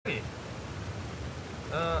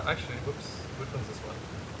Actually, whoops. Which one's this one?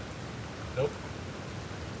 Nope.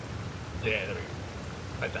 Yeah, there we go.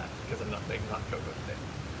 Like that, because I'm not making hot cocoa today.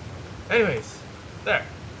 Anyways, there.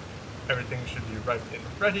 Everything should be ripe and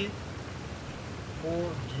ready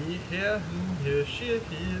for Gi here. Here she is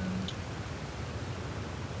here.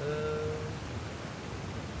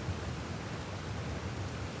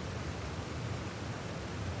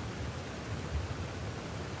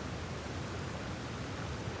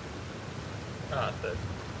 I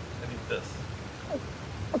need this.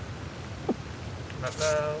 Right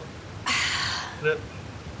now. Flip.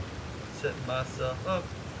 Set myself up.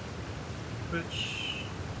 Switch.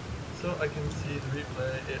 So I can see the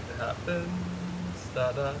replay if it happens.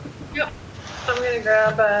 Da-da. Yep. I'm gonna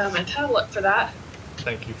grab my tablet for that.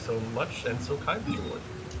 Thank you so much and so kindly, Lord.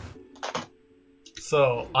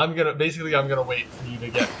 So I'm gonna wait for you to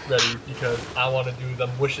get ready because I want to do them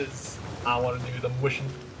wishes. I want to do them wishing.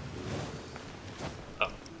 Oh,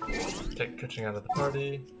 take Kuching out of the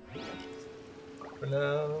party for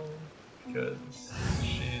now because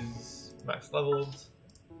she's max leveled.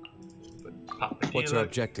 But pop the What's our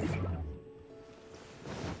objective?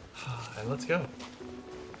 And let's go.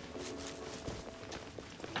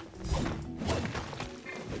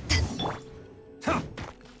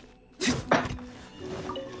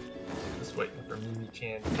 Just waiting for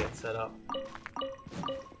Mimi-chan to get set up.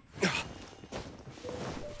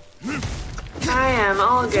 I am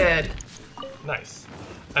all good. Nice.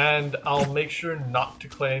 And I'll make sure not to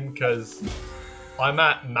claim because I'm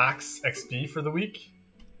at max XP for the week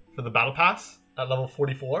for the battle pass at level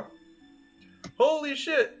 44. Holy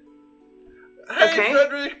shit! Hey, Okay.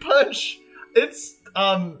 Frederick Punch! It's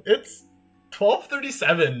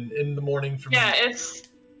 12:37 in the morning for me. Yeah,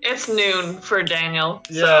 it's noon for Daniel.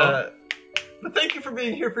 Yeah. So. But thank you for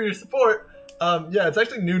being here for your support. Yeah, it's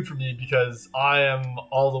actually noon for me because I am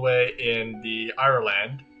all the way in the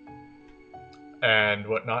Ireland and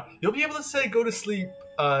whatnot. You'll be able to say go to sleep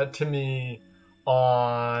to me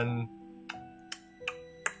on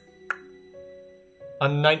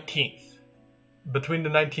 19th. Between the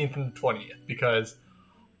 19th and the 20th because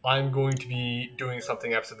I'm going to be doing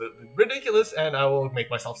something absolutely ridiculous and I will make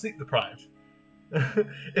myself sleep deprived.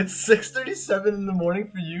 It's 6:37 in the morning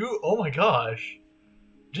for you? Oh my gosh.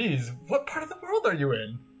 Jeez, what part of the world are you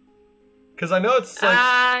in? Because I know it's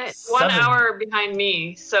like 1 hour behind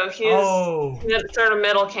me, so he's sort of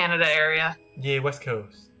middle Canada area. Yeah, West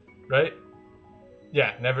Coast, right?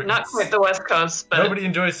 Yeah, never. Not quite the West Coast, but nobody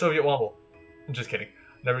enjoys Soviet wobble. I'm just kidding.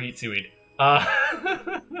 Never eat seaweed.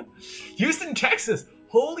 Houston, Texas.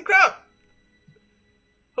 Holy crap!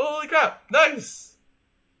 Holy crap! Nice.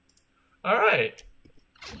 All right.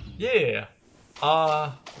 Yeah.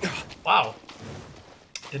 Wow.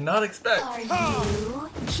 Did not expect. So,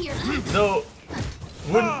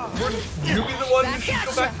 wouldn't you be the one who should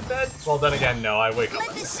go back to bed? Well, then again, no. I wake up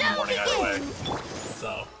at 6 in the morning either way.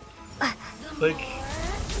 So, like,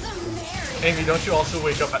 Amy, don't you also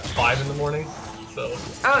wake up at 5 in the morning? So.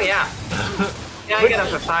 Oh yeah. Yeah, I get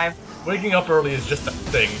up at 5. Waking up early is just a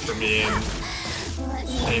thing for me and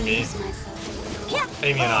Amy.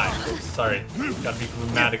 Amy and I. Sorry, gotta be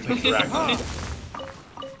grammatically correct.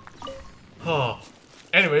 Oh.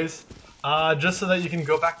 Anyways, just so that you can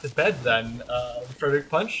go back to bed then, Frederick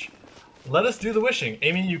Punch, let us do the wishing.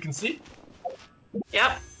 Amy, you can see?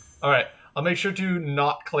 Yep. Alright, I'll make sure to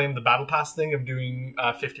not claim the battle pass thing of doing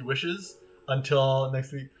 50 wishes until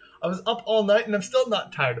next week. I was up all night and I'm still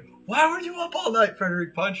not tired. Why were you up all night,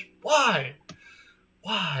 Frederick Punch? Why?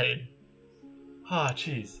 Why? Ah,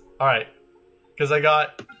 jeez. Alright. Because I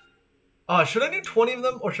got... should I do 20 of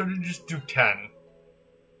them or should I just do 10?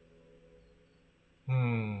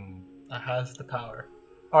 I has the power.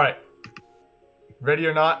 Alright. Ready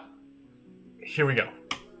or not? Here we go.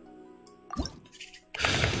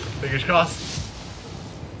 Fingers crossed.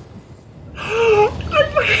 I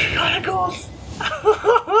fucking got a ghost!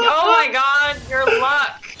 Oh my god, your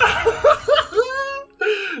luck!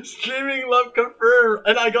 Streaming luck confirmed,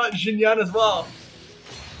 and I got Jinyan as well.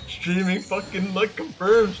 Streaming fucking luck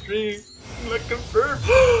confirmed. Streaming luck confirmed.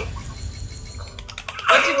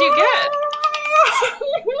 What did you get?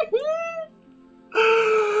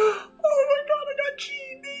 Oh my god, I got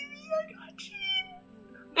Gene, baby. I got Gene.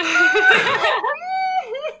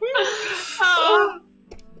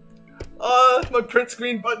 My print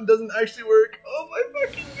screen button doesn't actually work. Oh my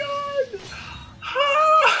fucking god.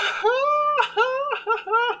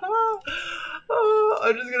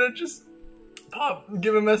 I'm just gonna pop and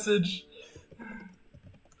give a message.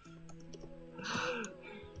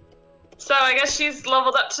 So I guess she's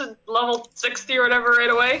leveled up to level 60 or whatever right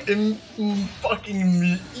away? Fucking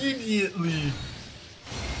immediately.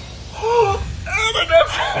 And an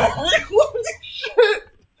Holy shit!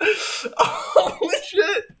 Holy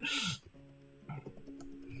shit!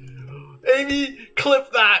 Amy,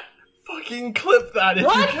 clip that! Fucking clip that if you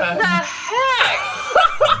can! What the heck?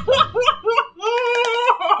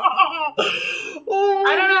 Oh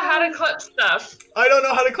I don't know God. how to clip stuff. I don't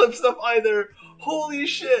know how to clip stuff either. Holy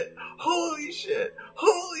shit! Holy shit!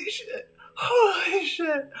 Holy shit! Holy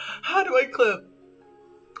shit! How do I clip?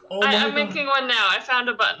 Oh my I'm God. making one now. I found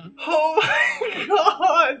a button. Oh my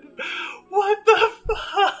God! What the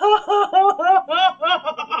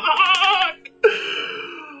fuck?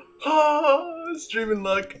 Oh, streaming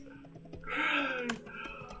luck.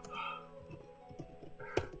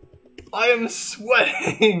 I am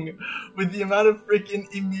sweating with the amount of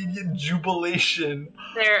freaking immediate jubilation.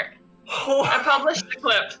 There. Oh, I published the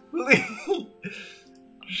clip. holy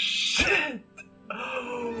shit!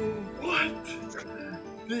 What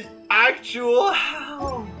the actual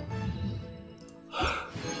hell?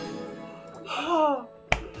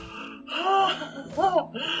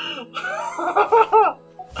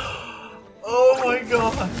 Oh my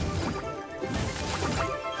God!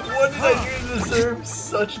 What did I do to deserve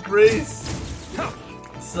such grace?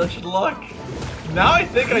 Such luck? Now I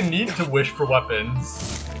think I need to wish for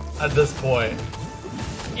weapons at this point.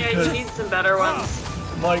 Yeah, you need some better ones.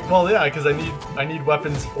 Like, well, yeah, because I need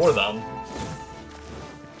weapons for them.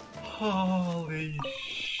 Holy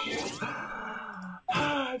shit!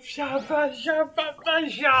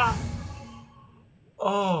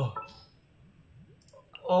 Oh.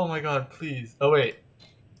 Oh my God! Please. Oh wait.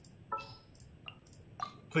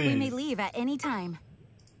 Please. We may leave at any time.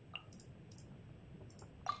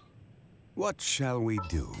 What shall we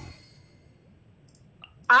do?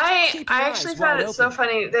 I actually found it so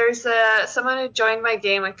funny. There's someone who joined my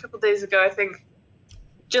game a couple days ago, I think,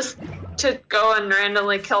 just to go and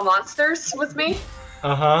randomly kill monsters with me.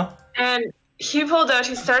 Uh-huh. And he pulled out,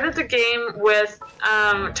 he started the game with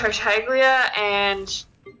Tartaglia and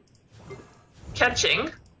Catching,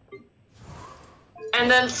 and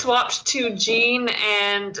then swapped to Jean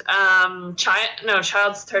and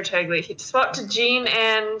Child's Tartaglia. He swapped to Jean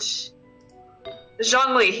and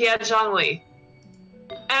Zhongli. He had Zhongli.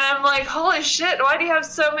 And I'm like, holy shit, why do you have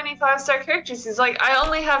so many 5-star characters? He's like, I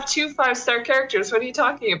only have 2 5-star characters. What are you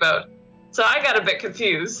talking about? So I got a bit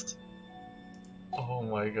confused. Oh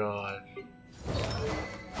my God.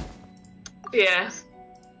 Yeah.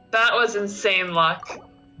 That was insane luck.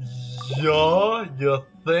 Yeah, you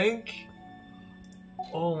think?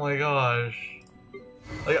 Oh my gosh.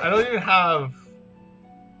 Like, I don't even have...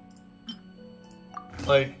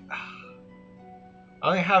 Like... I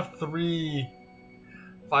only have 3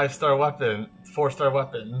 5-star weapons, 4-star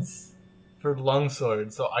weapons for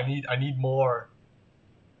longsword, so I need more.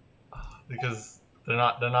 Because they're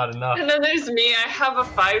not enough. And then there's me, I have a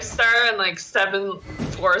 5-star and like 7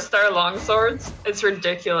 4-star longswords. It's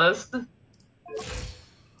ridiculous.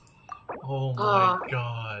 Oh my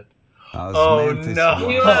God. Oh no.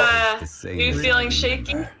 You feeling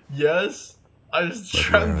shaky? Yes, I was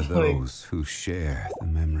But where are trembling. those who share the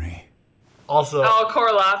memory? Also, Oh,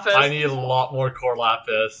 core lapis. I need a lot more core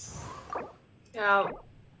lapis. Yeah.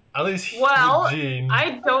 At least Well, with Jean.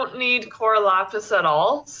 I don't need core lapis at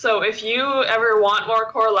all. So if you ever want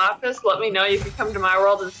more core lapis, let me know. You can come to my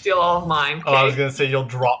world and steal all of mine. Okay? Oh, I was gonna say you'll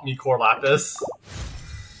drop me core lapis.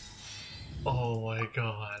 Oh my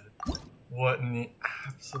God. What in the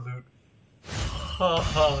absolute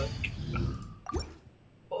fuck?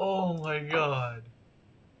 Oh my God.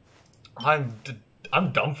 I'm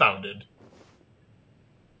dumbfounded.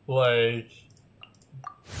 Like,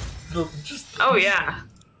 just Oh yeah.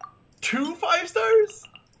 2 5-stars?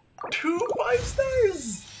 2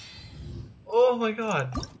 5-stars? Oh my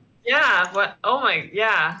God. Yeah, but oh my,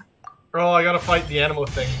 yeah. Oh, I gotta fight the animal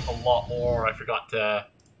thing a lot more. I forgot to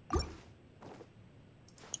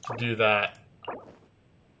do that.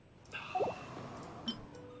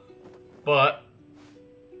 But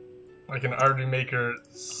I can already make her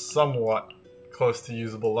somewhat close to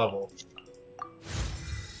usable level.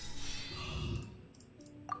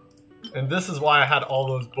 And this is why I had all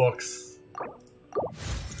those books.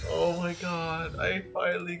 Oh my God, I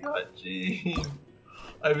finally got Jean.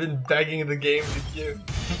 I've been begging the game to give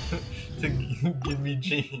give me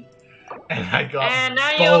Jean. And I got And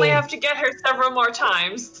now you both. only have to get her several more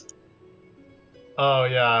times. Oh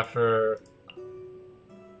yeah,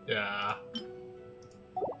 yeah.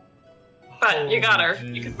 But you got her.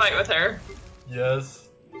 Holy You can jeez. fight with her. Yes.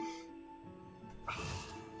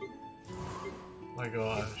 My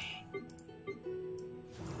gosh.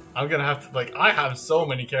 I'm gonna have to, like, I have so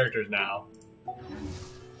many characters now.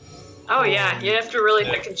 Oh yeah, you have to really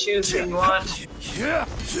pick and choose who you want.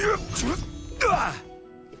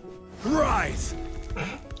 Rise!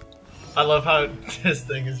 I love how this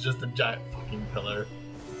thing is just a giant fucking pillar.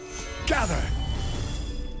 Gather!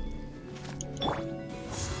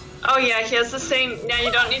 Oh yeah, he has the same. Now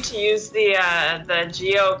you don't need to use the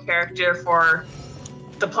Geo character for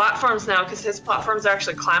the platforms now, because his platforms are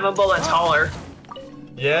actually climbable and taller.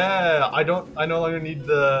 Yeah, I no longer need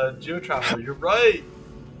the Geo Traveler. You're right.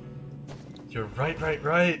 You're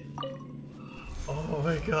right. Oh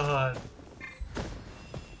my god.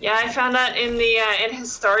 Yeah, I found that in the in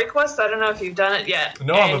his story quest. I don't know if you've done it yet.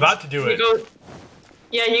 No, I'm about to do it.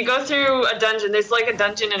 You go through a dungeon. There's like a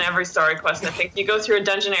dungeon in every story quest, I think. You go through a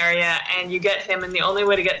dungeon area and you get him, and the only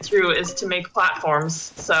way to get through is to make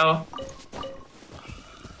platforms, so...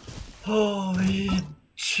 Holy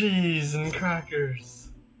cheese and crackers.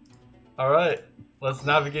 Alright, let's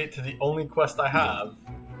navigate to the only quest I have.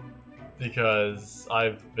 Because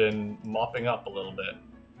I've been mopping up a little bit.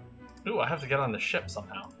 Ooh, I have to get on the ship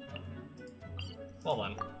somehow. Hold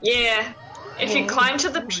on. Yeah. If you climb to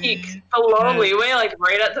the peak below Leeway, like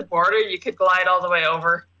right at the border, you could glide all the way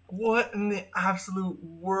over. What in the absolute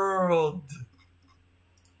world?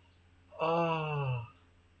 Oh.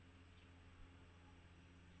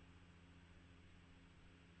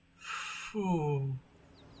 Phew.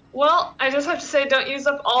 Well, I just have to say, don't use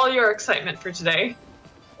up all your excitement for today.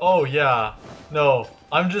 Oh yeah. No.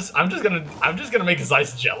 I'm just gonna make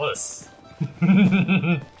Zeiss jealous.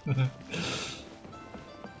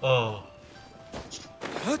 Oh.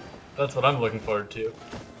 That's what I'm looking forward to.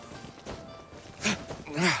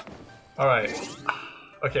 Alright.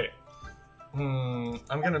 Okay. I'm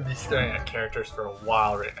gonna be staring at characters for a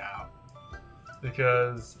while right now.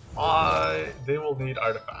 Because they will need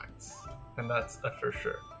artifacts. And that's for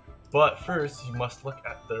sure. But first, you must look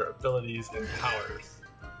at their abilities and powers.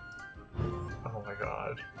 Oh my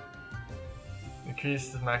god. Increase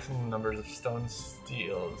the maximum numbers of stone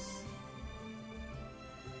steels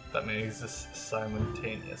that may exist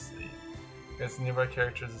simultaneously. Against nearby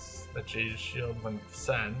characters, a jade shield when it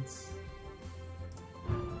descends.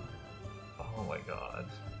 Oh my god.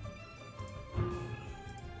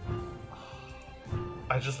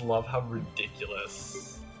 I just love how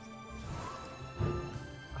ridiculous.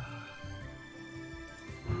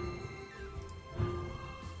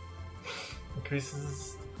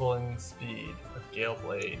 Increases the pulling speed of Gale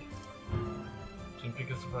Blade.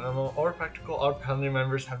 Because normal or practical, all penalty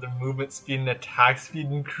members have their movement speed and attack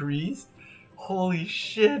speed increased. Holy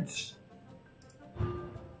shit!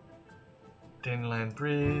 Dandelion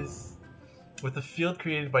Breeze. With the field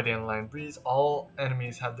created by Dandelion Breeze, all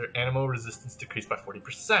enemies have their animal resistance decreased by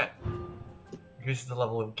 40%. Increases the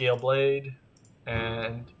level of Gale Blade,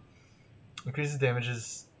 and increases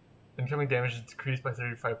incoming damage is decreased by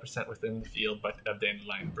 35% within the field of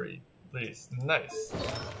Dandelion Breeze. Nice.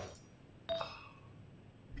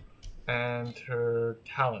 And her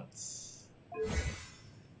talents.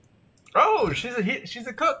 Oh, she's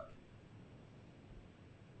a cook.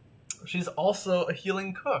 She's also a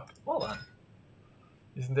healing cook. Hold on.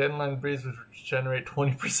 Using Dandelion Breeze would generate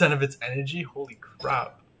 20% of its energy. Holy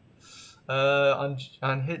crap! On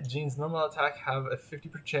hit, Jean's normal attack have a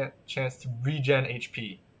 50% chance to regen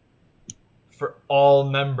HP for all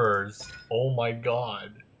members. Oh my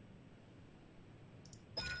god.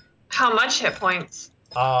 How much hit points?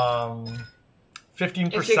 15%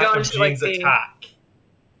 of Jean's like attack.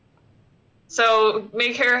 So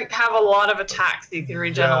make her have a lot of attacks so you can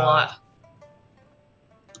regen a lot.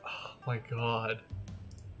 Oh my god.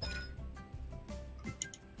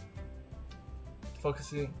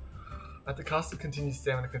 Focusing. At the cost of continued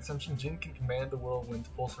stamina consumption, Jean can command the whirlwind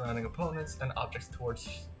to pull surrounding opponents and objects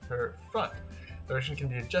towards her front. Direction can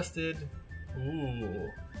be adjusted.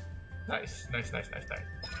 Ooh. Nice.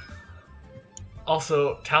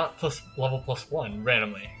 Also, talent plus level +1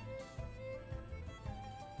 randomly.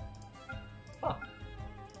 Huh.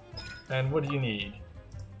 And what do you need?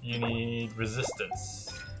 You need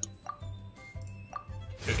resistance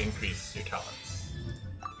to increase your talents.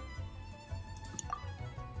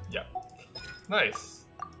 Yeah. Nice.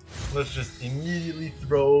 Let's just immediately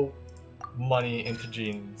throw money into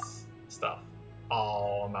Jean's stuff.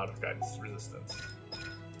 Oh, I'm out of guidance resistance.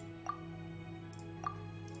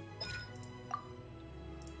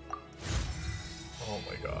 Oh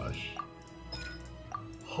my gosh.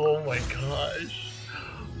 Oh my gosh.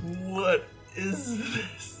 What is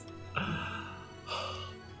this?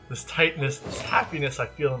 This tightness, this happiness I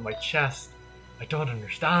feel in my chest. I don't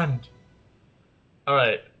understand.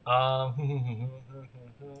 Alright,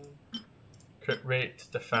 crit rate,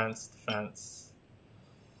 defense.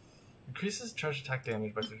 Increases charge attack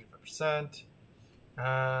damage by 35%.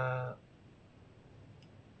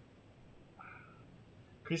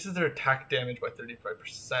 increases their attack damage by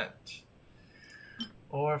 35%.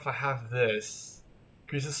 Or if I have this,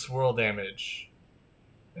 increases swirl damage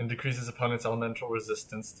and decreases opponent's elemental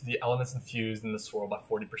resistance to the elements infused in the swirl by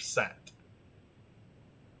 40%.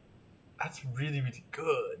 That's really, really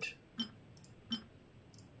good.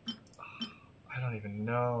 I don't even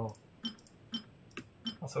know.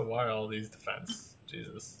 Also, why are all these defense?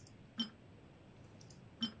 Jesus.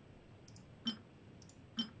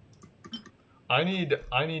 I need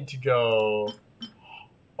to go.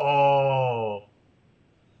 Oh.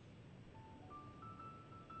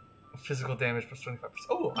 Physical damage plus 25%.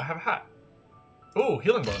 Oh, I have a hat. Oh,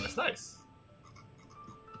 healing bonus. Nice.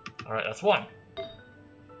 Alright, that's 1.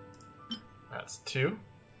 That's 2.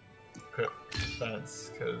 Equip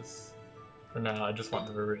defense, because for now I just want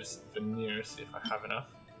the Viridis Veneer, see if I have enough.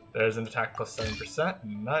 There's an attack plus 7%.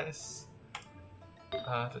 Nice.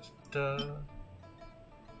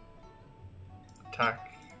 Attack.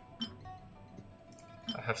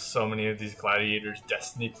 I have so many of these gladiators'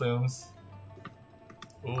 destiny plumes.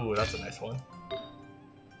 Ooh, that's a nice one.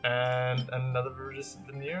 And another Viridis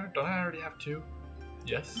Veneer. Don't I already have 2?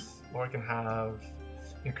 Yes. Or I can have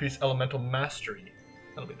increased elemental mastery.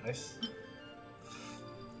 That'll be nice.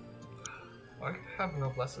 I have no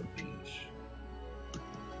Blessed Beach.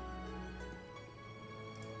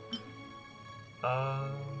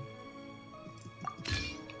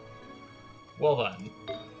 Well then.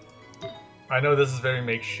 I know this is very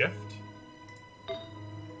makeshift.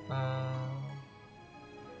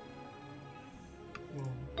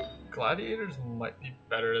 Gladiators might be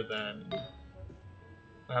better than...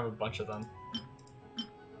 I have a bunch of them.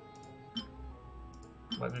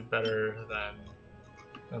 Might be better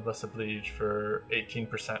than Blessed Bleach for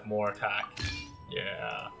 18% more attack.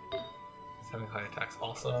 Yeah. 7 high attacks,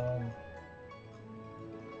 awesome.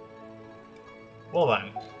 Well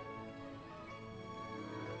then.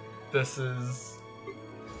 This is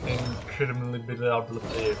incredibly beloved.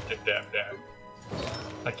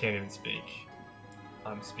 I can't even speak.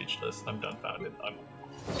 I'm speechless. I'm dumbfounded.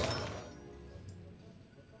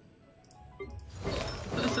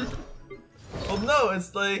 Well, no,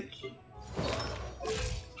 it's like...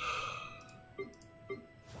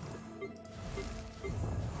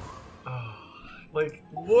 Like,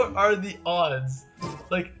 what are the odds?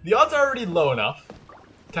 Like, the odds are already low enough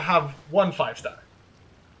to have 1 5-star.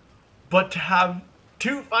 But to have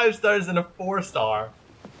 2 5-stars and a 4-star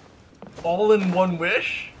all in one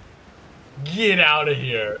wish? Get out of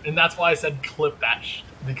here. And that's why I said clip that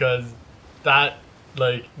because that,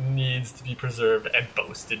 like, needs to be preserved and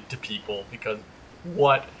boasted to people, because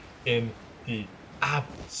what in the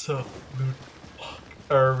absolute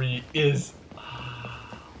is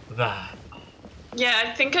that? Yeah,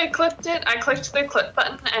 I think I clipped it. I clicked the clip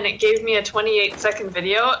button and it gave me a 28-second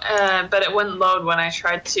video, but it wouldn't load when I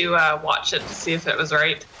tried to watch it to see if it was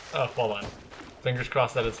right. Oh, hold on. Fingers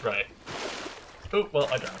crossed that it's right. Oh, well,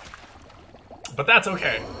 I don't. But that's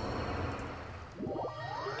okay.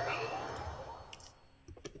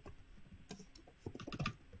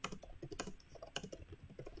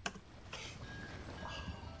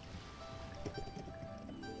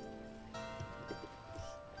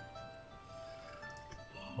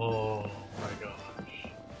 Oh my gosh.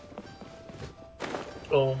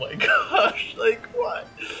 Oh my gosh, like what?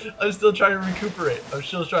 I'm still trying to recuperate. I'm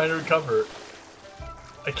still trying to recover.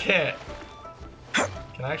 I can't.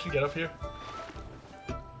 Can I actually get up here?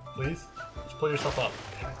 Please? Just pull yourself up.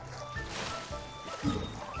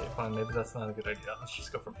 Okay, fine, maybe that's not a good idea. Let's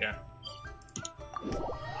just go from here.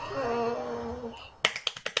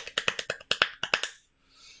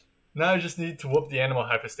 Now I just need to whoop the animal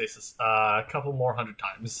hypostasis a couple more 100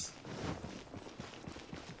 times.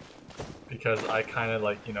 Because I kind of,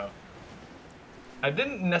 like, you know, I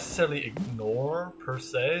didn't necessarily ignore per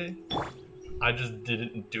se. I just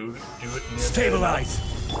didn't do it near. Stabilize.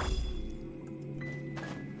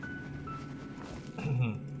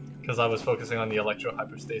 Because I was focusing on the electro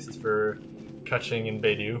hypostasis for Kaching and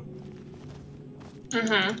Beidou.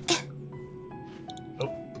 Oh,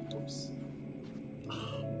 oops.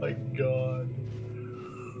 Oh my god.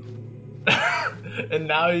 And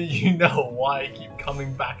now you know why I keep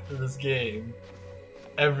coming back to this game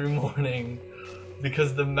every morning.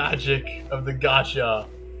 Because the magic of the gacha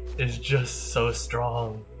is just so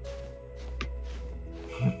strong.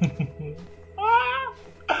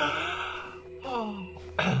 Oh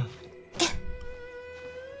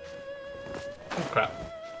crap.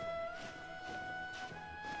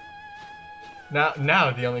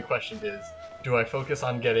 Now the only question is, do I focus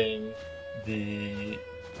on getting the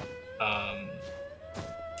oh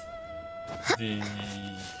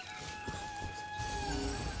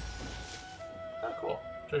cool,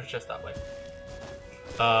 Treasure chest that way.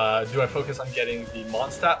 Do I focus on getting the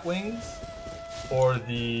Mondstadt wings or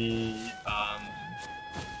the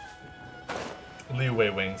Leeway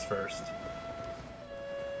wings first?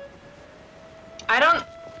 I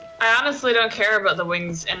honestly don't care about the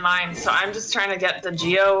wings in mine, so I'm just trying to get the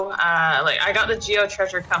Geo, I got the Geo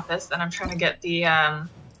treasure compass, and I'm trying to get the,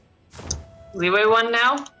 Leeway one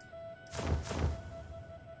now.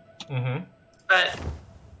 Mm-hmm. But,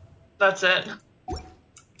 that's it.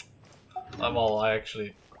 I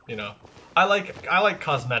actually, you know, I like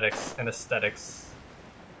cosmetics and aesthetics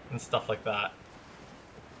and stuff like that.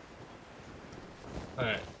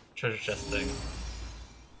 Alright, treasure chest thing.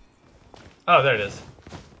 Oh, there it is.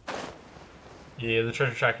 Yeah, the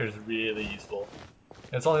treasure tracker is really useful.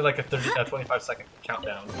 And it's only like a 25-second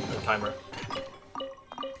countdown or timer.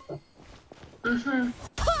 Mm-hmm.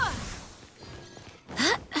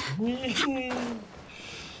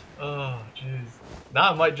 Oh, jeez.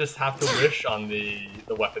 Now I might just have to wish on the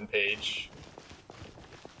weapon page.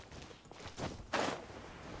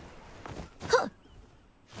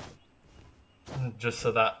 Just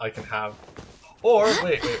so that I can have... Or,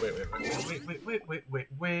 wait.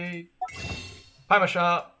 Paima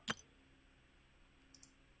shop!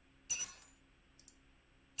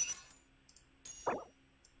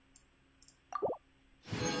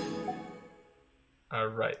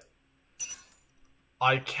 Alright.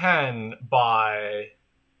 I can buy...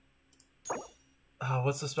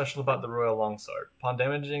 what's so special about the Royal Longsword? Upon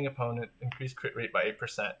damaging opponent, increase crit rate by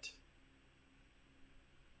 8%.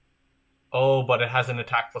 Oh, but it has an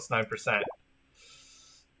attack plus 9%.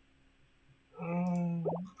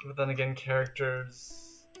 But then again,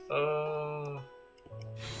 characters...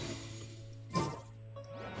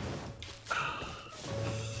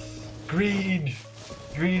 Greed!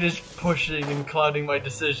 Greed is pushing and clouding my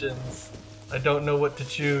decisions. I don't know what to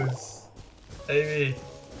choose. Amy,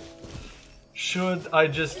 should I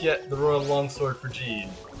just get the Royal Longsword for Jean?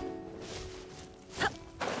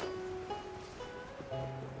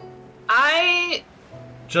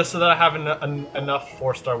 Just so that I have enough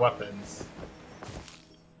 4-star weapons.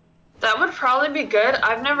 That would probably be good.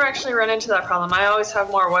 I've never actually run into that problem. I always have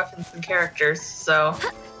more weapons than characters, so...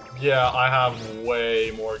 Yeah, I have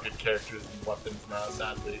way more good characters than weapons now,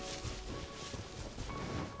 sadly.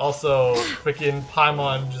 Also, freaking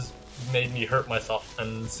Paimon just made me hurt myself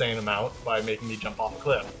an insane amount by making me jump off a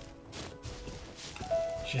cliff.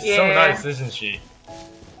 She's so nice, isn't she?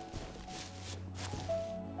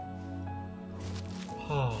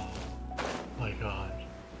 Oh my god.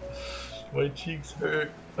 My cheeks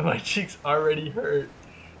hurt. My cheeks already hurt.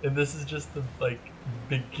 And this is just the, like,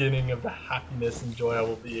 beginning of the happiness and joy I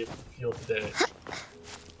will be able to feel today.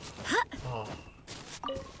 Oh.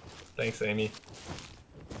 Thanks, Amy.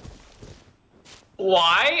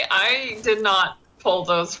 Why? I did not pull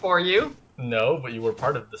those for you. No, but you were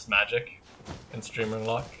part of this magic and streaming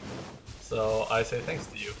luck. So I say thanks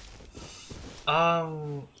to you.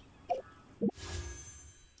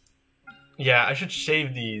 Yeah, I should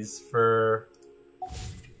shave these for...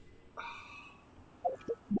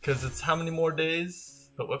 Because it's how many more days?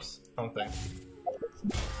 Oh, whoops, wrong thing.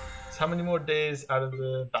 It's how many more days out of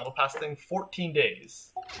the Battle Pass thing? 14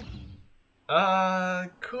 days.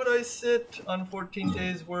 Could I sit on 14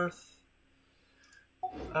 days worth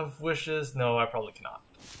of wishes? No, I probably cannot.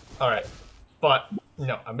 Alright, but,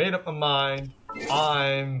 no, I made up my mind.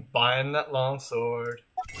 I'm buying that longsword.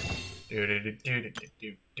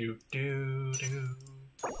 Do-do-do-do-do-do-do-do-do.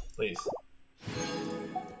 Please.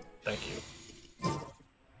 Thank you.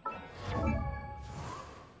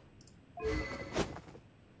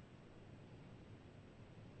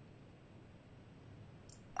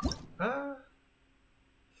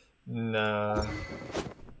 Nah.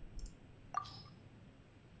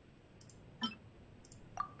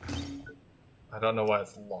 I don't know why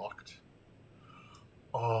it's locked.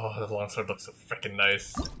 Oh, the longsword looks so freaking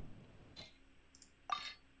nice.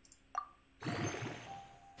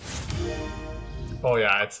 Oh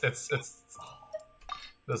yeah, it's this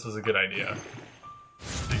was a good idea.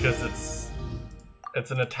 Because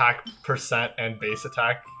it's an attack percent and base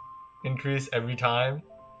attack increase every time.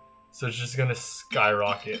 So it's just gonna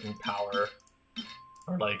skyrocket in power.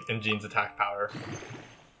 Or like in Jean's attack power.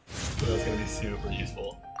 So that's gonna be super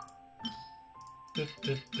useful.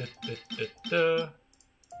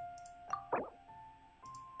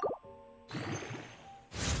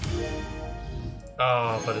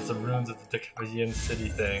 Oh, but it's the ruins of the Decapitated City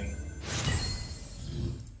thing.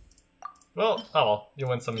 Well, oh well, you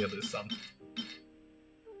win some, you lose some.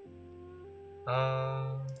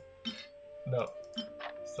 No.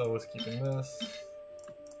 So I was keeping this.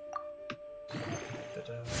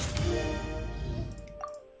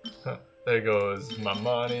 There goes my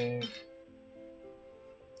money.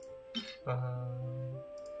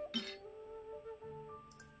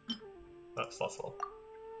 That's slow.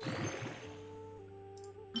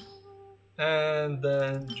 And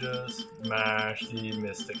then just mash the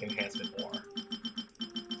Mystic Enhancement more.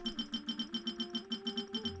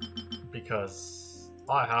 Because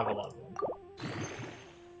I have a lot of them.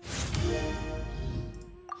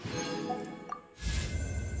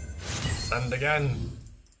 Send again.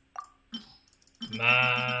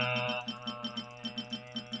 Mash.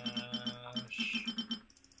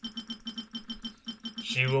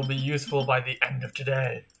 She will be useful by the end of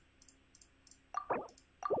today.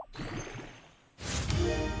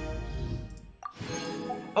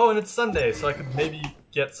 Oh, and it's Sunday, so I could maybe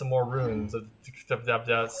get some more runes of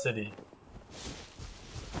the city.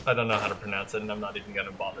 I don't know how to pronounce it, and I'm not even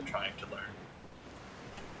gonna bother trying to learn.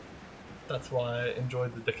 That's why I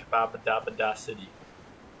enjoyed the Kebab city.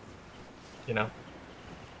 You know?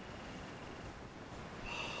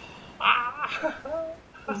 I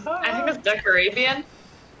think it's Decarabian.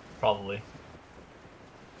 Probably.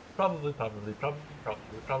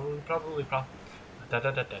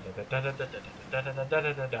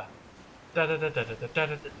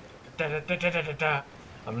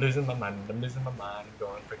 I'm losing my mind, I'm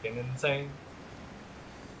going freaking insane.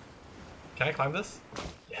 Can I climb this?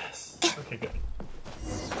 Yes. Okay, good.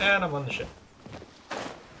 And I'm on the ship.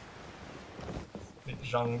 Meet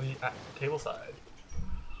Zhongli at the table side.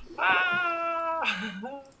 Ah!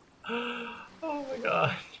 Oh my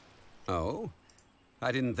god. Oh?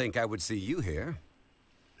 I didn't think I would see you here.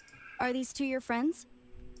 Are these two your friends?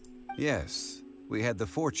 Yes. We had the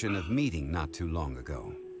fortune of meeting not too long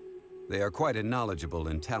ago. They are quite a knowledgeable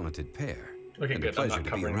and talented pair. Okay, and good. a pleasure I'm not to be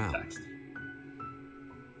covering the around. text.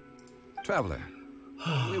 Traveler,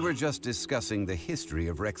 we were just discussing the history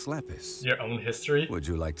of Rex Lapis. Your own history? Would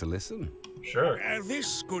you like to listen? Sure.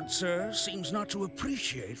 This, good sir, seems not to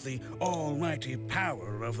appreciate the almighty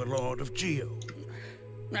power of the Lord of Geo.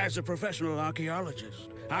 As a professional archaeologist,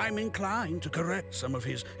 I'm inclined to correct some of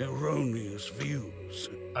his erroneous views.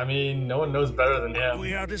 I mean, no one knows better than him.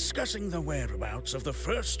 We are discussing the whereabouts of the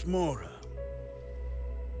first Mora.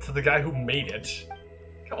 To the guy who made it.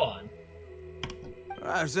 Come on.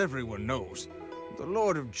 As everyone knows, the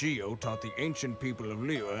Lord of Geo taught the ancient people of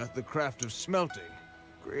Liyue the craft of smelting,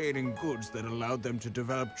 creating goods that allowed them to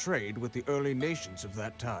develop trade with the early nations of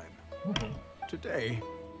that time. Today,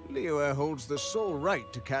 Liyue holds the sole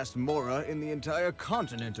right to cast Mora in the entire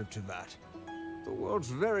continent of Teyvat. The world's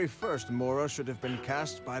very first Mora should have been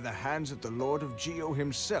cast by the hands of the Lord of Geo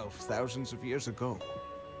himself thousands of years ago.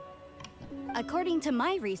 According to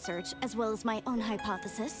my research, as well as my own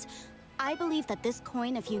hypothesis, I believe that this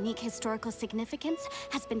coin of unique historical significance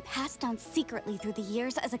has been passed down secretly through the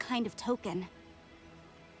years as a kind of token.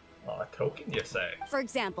 A token, you say? For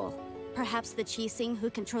example, perhaps the Qixing who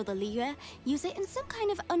control the Liyue use it in some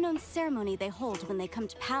kind of unknown ceremony they hold when they come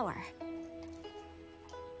to power.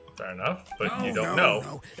 Fair enough, but you No, don't know.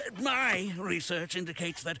 no. My research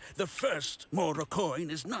indicates that the first Mora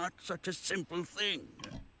coin is not such a simple thing.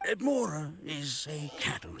 Mora is a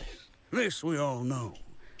catalyst. This we all know.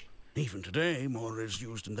 Even today, Mora is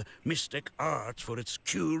used in the mystic arts for its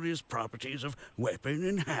curious properties of weapon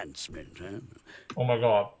enhancement. Oh my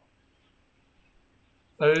god.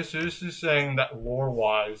 Are you seriously saying that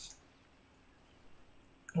lore-wise,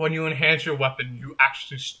 when you enhance your weapon, you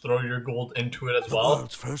actually throw your gold into it as The well?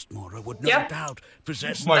 world's first Mora would no Yep. doubt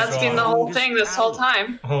possess... My That's been the God. whole thing this whole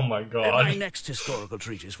time. Oh my My god. next historical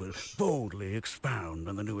treatise will boldly expound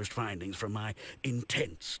on the newest findings from my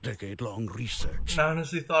intense decade-long research. I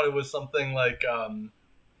honestly thought it was something like,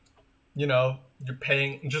 you know, you're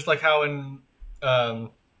paying, just like how in,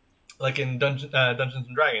 like in Dungeons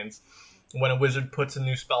and Dragons, when a wizard puts a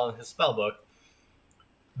new spell in his spellbook,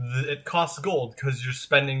 it costs gold because you're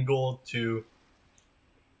spending gold to,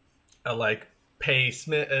 like, pay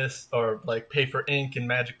smiths or like pay for ink and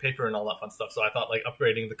magic paper and all that fun stuff. So I thought like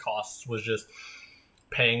upgrading the costs was just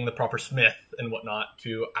paying the proper smith and whatnot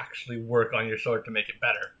to actually work on your sword to make it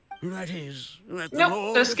better. That is, that the Nope,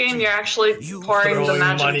 Lord this of game Geo you're actually used pouring the Throwing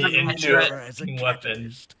magic money into into it. as a weapon.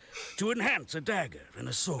 catalyst to enhance a dagger and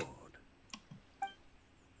a sword.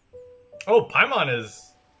 Oh, Paimon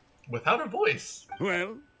is without a voice.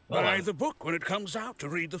 Well, Well, buy I- the book when it comes out to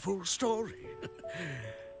read the full story.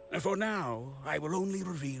 For now, I will only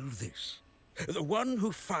reveal this. The one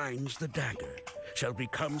who finds the dagger shall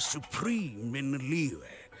become supreme in Liyue.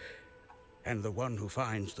 And the one who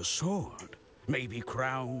finds the sword may be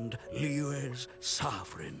crowned Liyue's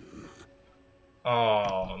sovereign.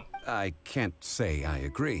 Oh, I can't say I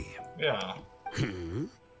agree. yeah.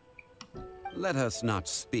 Let us not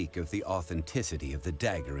speak of the authenticity of the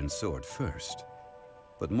dagger and sword first.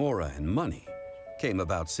 But Mora and money came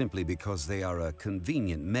about simply because they are a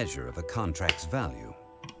convenient measure of a contract's value.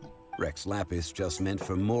 Rex Lapis just meant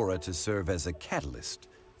for Mora to serve as a catalyst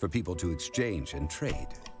for people to exchange and trade.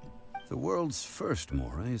 The world's first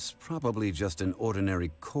Mora is probably just an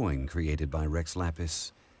ordinary coin created by Rex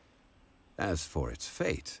Lapis. As for its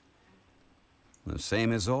fate, the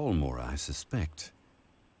same as all Mora, I suspect.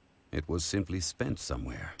 It was simply spent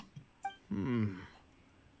somewhere.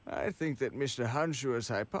 I think that Mr. Hanshua's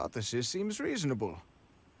hypothesis seems reasonable.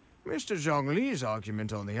 Mr. Zhongli's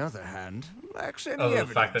argument, on the other hand, lacks any evidence.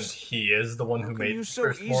 The fact that he is the one who made you so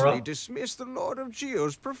first easily Mora? dismiss the Lord of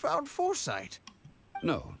Geo's profound foresight?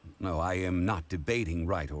 No, I am not debating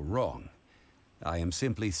right or wrong. I am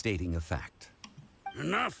simply stating a fact.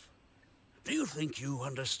 Enough. Do you think you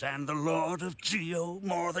understand the Lord of Geo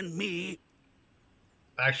more than me?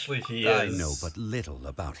 Actually, he is. I know but little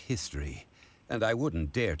about history, and I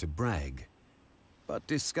wouldn't dare to brag. But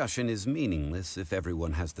discussion is meaningless if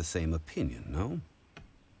everyone has the same opinion, no?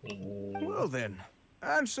 Well then,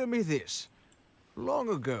 answer me this. Long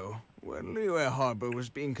ago, when Liyue Harbor was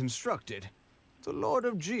being constructed, the Lord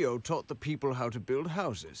of Geo taught the people how to build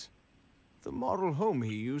houses. The model home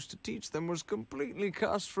he used to teach them was completely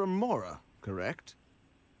cast from Mora, correct?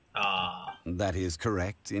 That is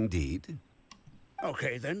correct, indeed.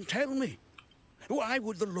 Okay, then tell me. Why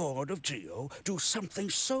would the Lord of Geo do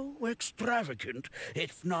something so extravagant,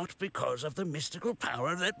 if not because of the mystical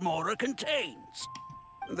power that Mora contains?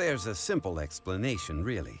 There's a simple explanation,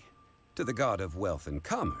 really. To the god of wealth and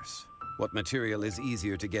commerce, what material is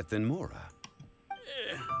easier to get than Mora?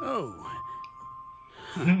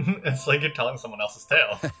 It's like you're telling someone else's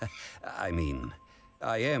tale. I mean,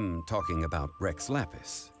 I am talking about Rex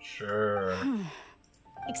Lapis. Sure.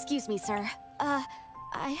 Excuse me, sir.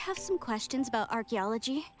 I have some questions about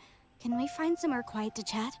archaeology. Can we find somewhere quiet to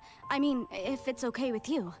chat? I mean, if it's okay with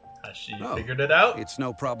you. Has she figured it out? It's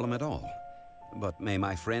no problem at all. But may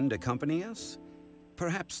my friend accompany us?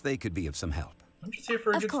 Perhaps they could be of some help. I'm just here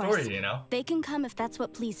for a Of good course. story, you know? They can come if that's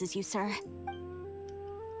what pleases you, sir.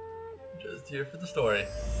 Just here for the story.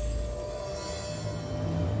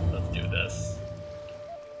 Let's do this.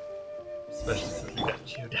 Especially since we got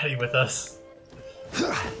Geodaddy with us.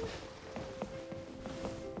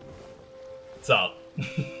 What's up?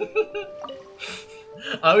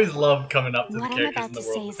 I always love coming up to What the I'm characters about in the to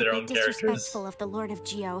world say with is their a own bit characters. disrespectful of the Lord of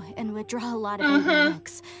Geo and would draw a lot of angry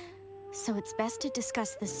looks. So it's best to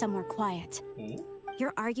discuss this somewhere quiet. Ooh.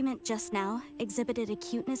 Your argument just now exhibited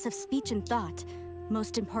acuteness of speech and thought.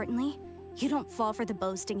 Most importantly, you don't fall for the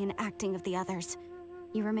boasting and acting of the others.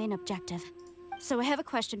 You remain objective. So I have a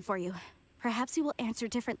question for you. Perhaps you will answer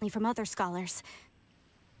differently from other scholars.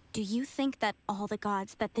 Do you think that all the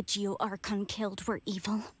gods that the Geo Archon killed were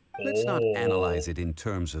evil? Let's not analyze it in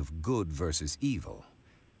terms of good versus evil.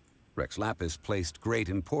 Rex Lapis placed great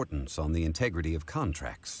importance on the integrity of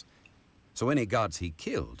contracts. So any gods he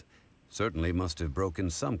killed certainly must have broken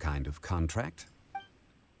some kind of contract.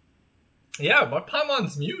 Yeah, my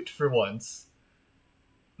Paimon's mute for once.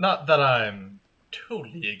 Not that I'm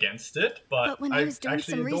totally against it, but when I was doing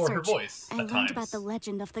actually some adore her research, voice I at learned times. about the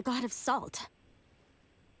legend of the god of salt.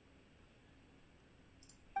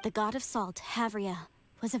 The god of salt, Havria,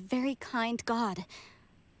 was a very kind god,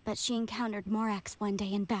 but she encountered Morax one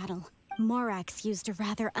day in battle. Morax used a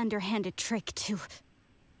rather underhanded trick to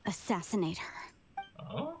assassinate her.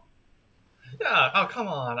 Oh? Yeah, oh come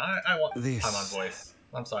on, I want This- Paimon voice.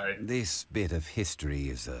 I'm sorry. This bit of history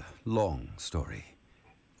is a long story.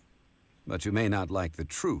 But you may not like the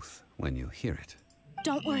truth when you hear it.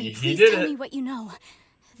 Don't worry, He please did tell it. me what you know.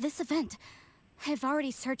 This event, I've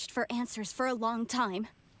already searched for answers for a long time.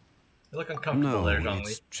 You look uncomfortable No, there, Zhongli.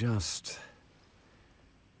 it's just...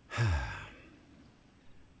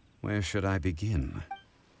 Where should I begin?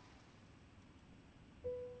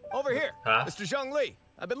 Over here, Pass. Mr. Zhongli.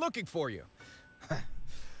 I've been looking for you.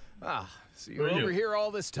 So Who you're are you? over here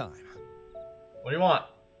all this time. What do you want?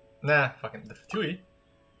 Nah, fucking the Fatui.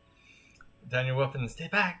 Down your weapon and stay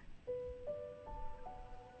back.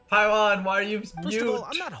 Paimon, why are you mute? First of all,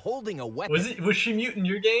 I'm not holding a weapon. Was she mute in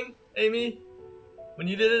your game, Amy? When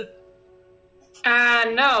you did it?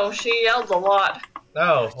 No, she yelled a lot.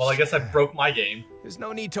 Oh, well I guess I broke my game. There's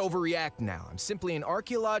no need to overreact now. I'm simply an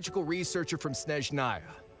archaeological researcher from Snezhnaya.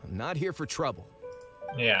 I'm not here for trouble.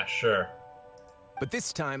 Yeah, sure. But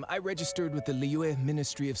this time, I registered with the Liyue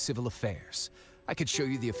Ministry of Civil Affairs. I could show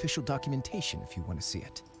you the official documentation if you want to see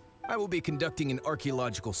it. I will be conducting an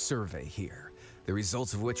archaeological survey here, the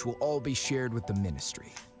results of which will all be shared with the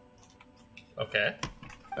ministry. Okay.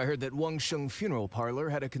 I heard that Wangsheng Funeral Parlor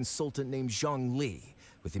had a consultant named Zhang Li,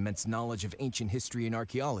 with immense knowledge of ancient history and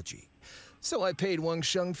archaeology. So I paid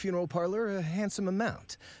Wangsheng Funeral Parlor a handsome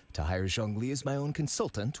amount to hire Zhang Li as my own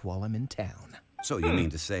consultant while I'm in town. So you mean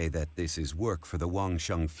to say that this is work for the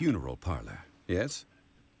Wangsheng Funeral Parlor, yes?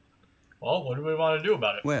 Well, what do we want to do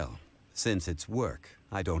about it? Well, since it's work,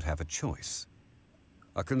 I don't have a choice.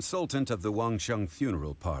 A consultant of the Wangsheng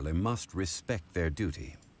Funeral Parlor must respect their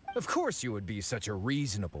duty. Of course you would be such a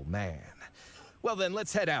reasonable man. Well then,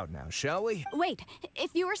 let's head out now, shall we? Wait,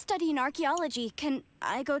 if you are studying archaeology, can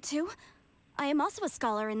I go too? I am also a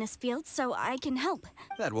scholar in this field, so I can help.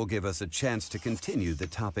 That will give us a chance to continue the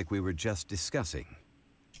topic we were just discussing.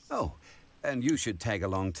 Oh, and you should tag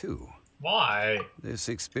along too. Why? This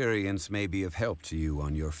experience may be of help to you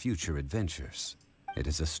on your future adventures. It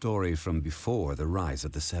is a story from before the rise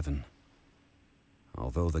of the Seven.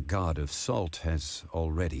 Although the god of salt has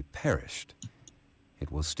already perished,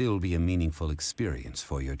 it will still be a meaningful experience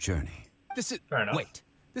for your journey. This is... Fair enough. Wait.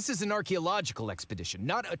 This is an archaeological expedition,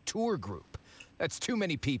 not a tour group. That's too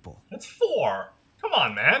many people. That's 4. Come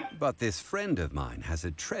on, man. But this friend of mine has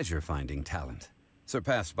a treasure-finding talent,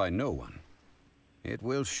 surpassed by no one. It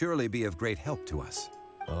will surely be of great help to us.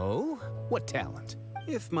 Oh? What talent?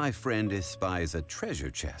 If my friend espies a treasure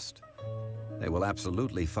chest, they will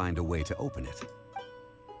absolutely find a way to open it.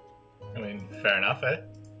 I mean, fair enough, eh?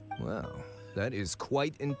 Well, that is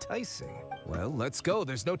quite enticing. Well, let's go.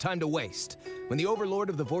 There's no time to waste. When the Overlord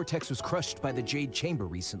of the Vortex was crushed by the Jade Chamber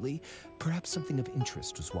recently, perhaps something of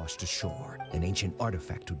interest was washed ashore. An ancient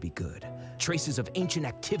artifact would be good. Traces of ancient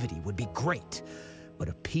activity would be great. But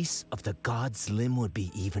a piece of the god's limb would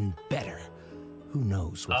be even better. Who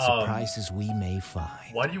knows what surprises we may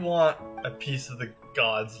find. Why do you want a piece of the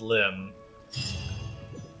god's limb?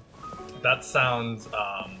 That sounds,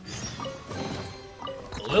 a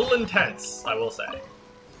little intense, I will say.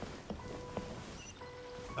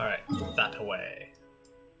 Alright, that away.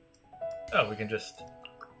 Oh, we can just...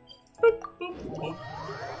 Boop, boop, boop.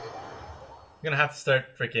 I'm gonna have to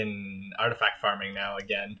start freaking artifact farming now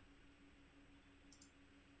again.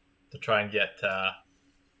 To try and get,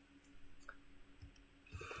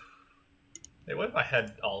 Hey, why is my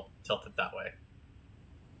head all tilted that way?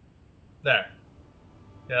 There.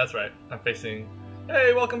 Yeah, that's right. I'm facing...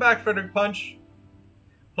 Hey, welcome back, Frederick Punch.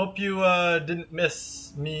 Hope you didn't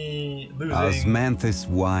miss me losing Osmanthus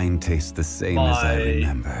wine tastes the same as I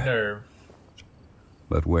remember. Nerve.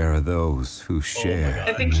 But where are those who share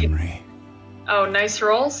I think memory? Oh, nice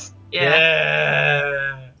rolls?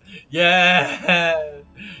 Yeah. Yeah!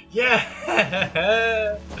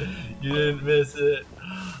 Yeah! You didn't miss it.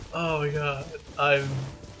 Oh my god.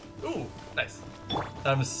 Ooh, nice.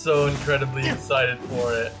 I'm so incredibly excited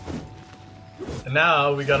for it. And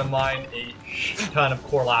now we gotta mine a ton of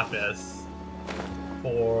core lapis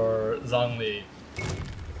for Zhongli.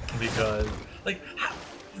 Because, like,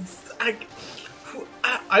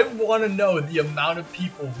 I want to know the amount of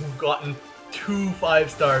people who've gotten 2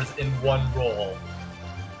 5 stars in one roll.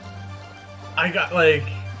 I got, like...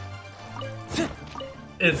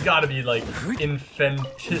 It's gotta be, like,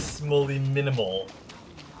 infinitesimally minimal.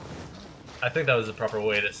 I think that was the proper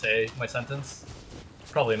way to say my sentence.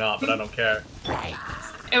 Probably not, but I don't care.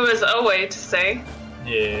 It was a way to say.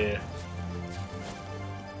 Yeah.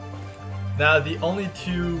 Now, the only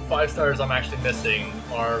 2 5 stars I'm actually missing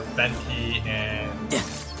are Venti and...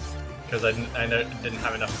 Because I didn't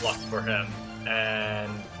have enough luck for him.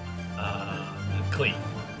 And... Klee.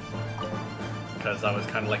 Because I was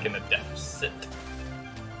kind of like in a deficit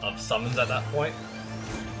of summons at that point.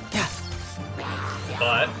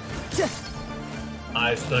 But...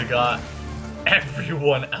 I still got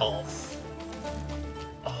everyone else.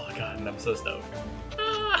 Oh god, and I'm so stoked.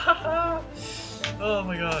 Oh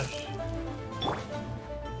my gosh.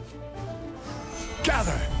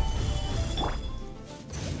 Gather!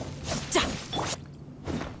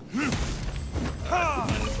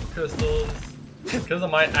 Minus some crystals. Because I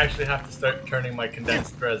might actually have to start turning my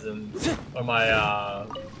condensed resin, or my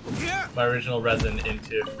my original resin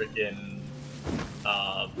into freaking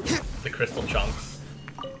the crystal chunks.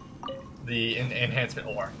 The enhancement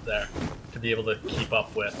ore there, to be able to keep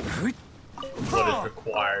up with what is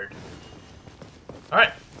required.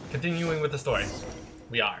 Alright, continuing with the story.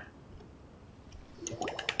 We are.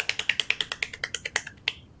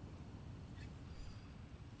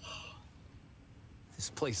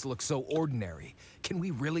 This place looks so ordinary. Can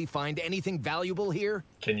we really find anything valuable here?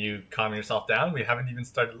 Can you calm yourself down? We haven't even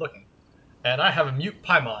started looking. And I have a mute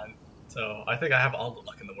Paimon, so I think I have all the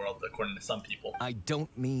luck in the world, according to some people. I don't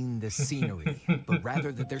mean the scenery, but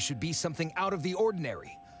rather that there should be something out of the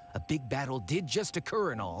ordinary. A big battle did just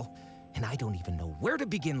occur and all. and I don't even know where to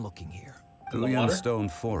begin looking here. Guyan Stone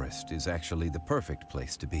Forest is actually the perfect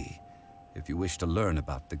place to be if you wish to learn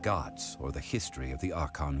about the gods or the history of the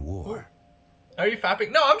Archon War. Are you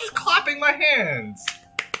fapping? No, I'm just clapping my hands.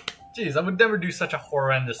 Jeez, I would never do such a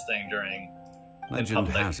horrendous thing during. Legend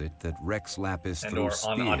has it that Rex Lapis threw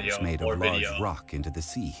spears made of large rock into the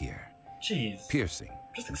sea here. Jeez. Piercing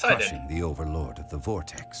and crushing the overlord of the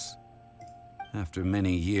vortex. After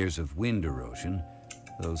many years of wind erosion,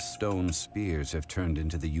 those stone spears have turned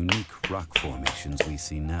into the unique rock formations we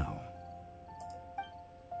see now.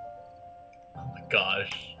 Oh my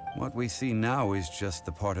gosh. What we see now is just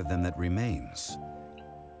the part of them that remains.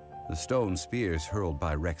 The stone spears hurled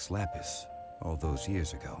by Rex Lapis all those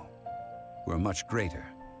years ago were much greater,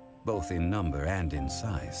 both in number and in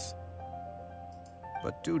size.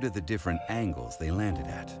 But due to the different angles they landed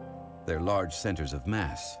at, their large centers of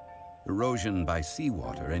mass, erosion by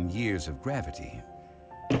seawater, and years of gravity,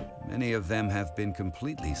 many of them have been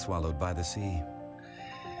completely swallowed by the sea.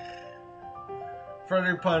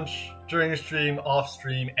 Frederick Punch, during a stream, off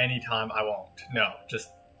stream, anytime, I won't. No, just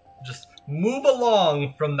move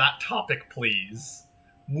along from that topic, please.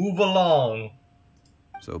 Move along.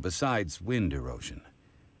 So besides wind erosion,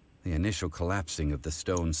 the initial collapsing of the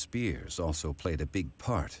stone spears also played a big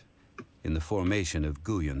part in the formation of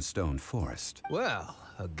Guyan Stone Forest. Well,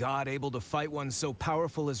 a god able to fight one so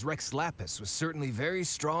powerful as Rex Lapis was certainly very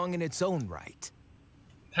strong in its own right.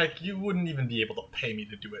 Heck, you wouldn't even be able to pay me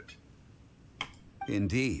to do it.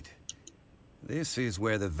 Indeed. This is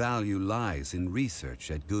where the value lies in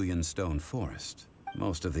research at Guyan Stone Forest.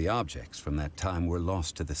 Most of the objects from that time were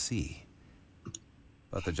lost to the sea.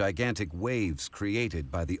 But the gigantic waves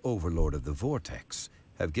created by the overlord of the vortex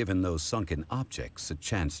have given those sunken objects a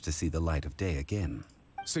chance to see the light of day again.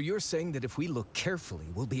 So you're saying that if we look carefully,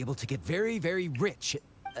 we'll be able to get very, very rich.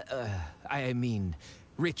 I mean,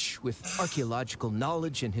 rich with archaeological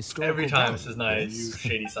knowledge and historical Every time, values. says Naya, you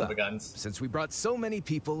shady son of a guns. Since we brought so many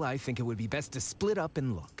people, I think it would be best to split up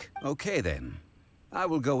and look. Okay then. I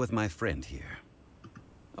will go with my friend here.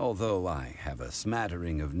 Although I have a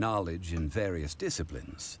smattering of knowledge in various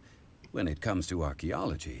disciplines, when it comes to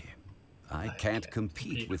archaeology, I can't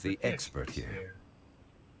compete with the expert here.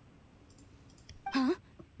 Huh?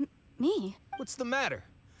 Me? What's the matter?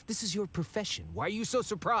 This is your profession. Why are you so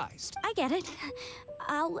surprised? I get it.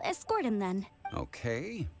 I'll escort him then.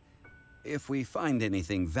 Okay. If we find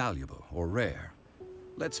anything valuable or rare,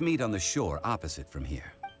 let's meet on the shore opposite from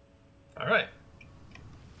here. Alright.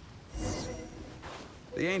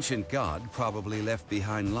 The ancient god probably left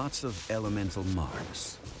behind lots of elemental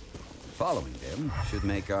marks. Following them should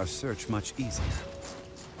make our search much easier.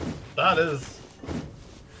 That is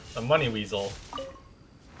a money weasel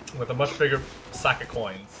with a much bigger sack of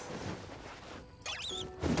coins.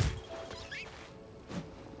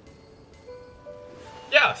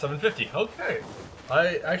 Yeah, 750. Okay.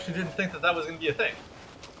 I actually didn't think that that was going to be a thing.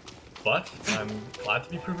 But I'm glad to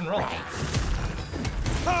be proven wrong.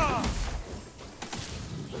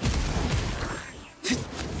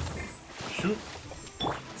 Shoot.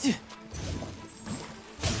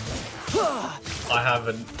 I have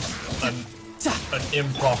an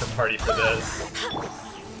improper party for this.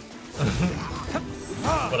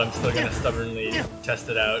 But I'm still gonna stubbornly test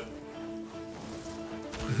it out.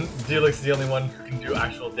 Delux's the only one who can do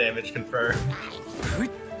actual damage confirmed.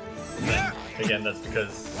 And again, that's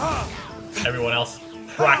because everyone else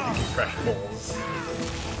practically fresh pulls.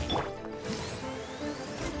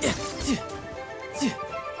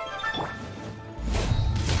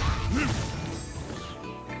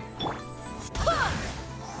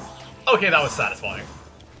 Okay, that was satisfying.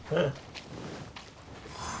 Pick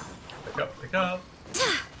up, pick up.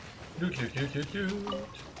 Cute, cute, cute, cute, cute.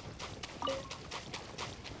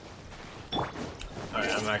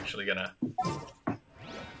 Alright, I'm actually gonna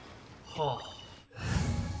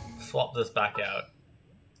swap this back out.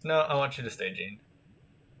 No, I want you to stay, Jean.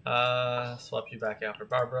 Swap you back out for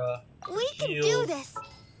Barbara. We can do this.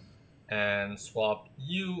 And swap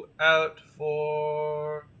you out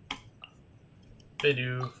for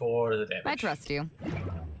Bidu for the damage. I trust you.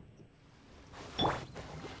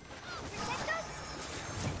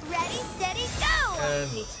 Ready, steady, go!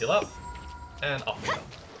 And let's heal up. And off we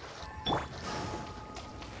go.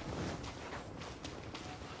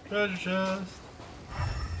 Treasure chest.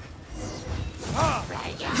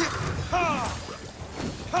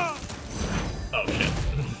 Oh shit.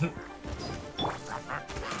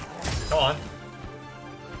 Come on.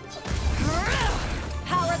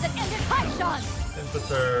 Power that ended Python!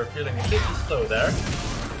 Inputs are feeling a bit slow there.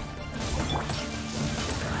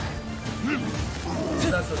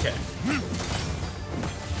 That's okay.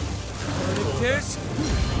 This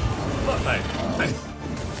Fortnite. Nice.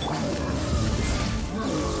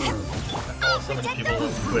 I follow so many people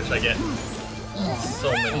on Twitch. I get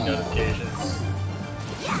so many notifications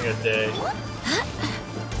in a day.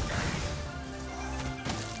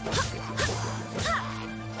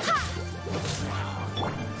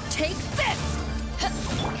 Take this!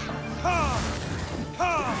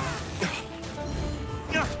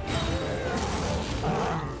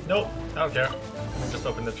 Nope, I don't care. Just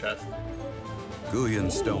open the chest.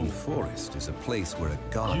 Guyan Stone Forest is a place where a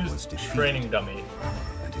god was Use defeated, training dummy.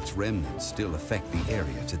 and its remnants still affect the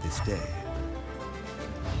area to this day.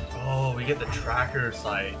 Oh, we get the tracker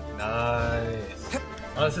site. Nice. I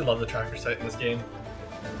honestly love the tracker site in this game.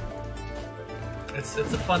 It's a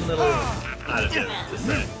fun little additive to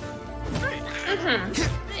say.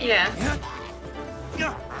 Yeah.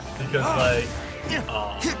 Because like,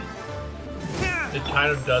 it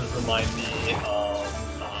kind of does remind me of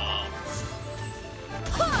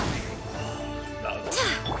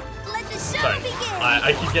Let the show sorry, begin!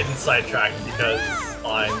 I keep getting sidetracked because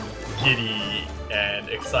I'm giddy and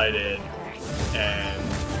excited and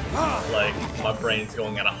like my brain's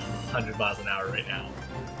going at 100 miles an hour right now.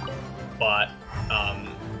 But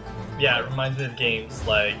yeah, it reminds me of games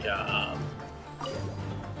like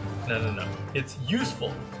no. It's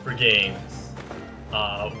useful for games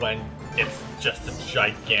when it's just a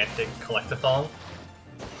gigantic collectathon.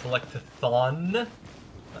 Collectathon,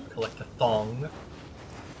 not collectathon.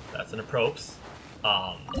 That's an approps.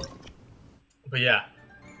 But yeah,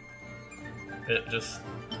 it just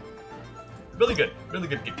really good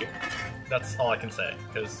game. That's all I can say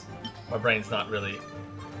because my brain's not really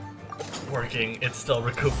working. It's still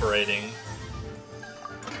recuperating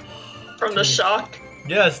From the shock.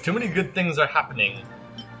 Yes, too many good things are happening.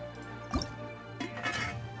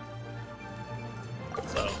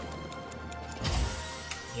 So,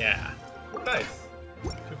 yeah, nice.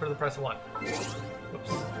 2 for the price of 1.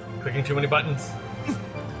 Whoops, clicking too many buttons.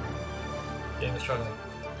 Game is struggling.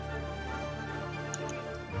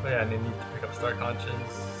 But yeah, I need to pick up Star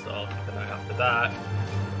Conscience, so I'll keep an eye out for that.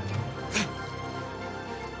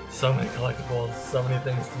 So many collectibles, so many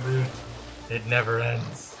things to loot. It never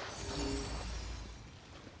ends.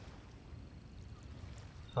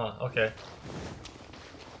 Huh, okay.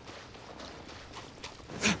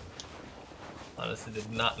 Honestly, did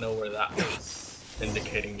not know where that was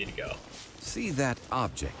indicating me to go. See that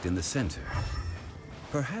object in the center?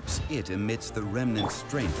 Perhaps it emits the remnant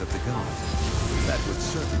strength of the god. That would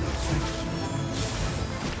certainly affect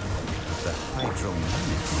the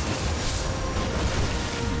hydromagnet.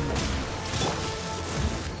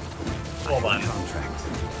 Hold on. Contract.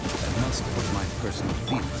 I must put my personal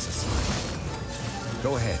feelings aside.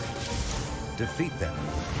 Go ahead. Defeat them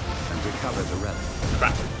and recover the relic.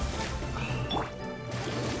 Crap.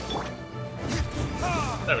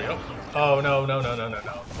 There we go. Oh, no.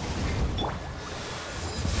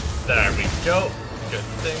 There we go. Good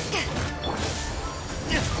thing.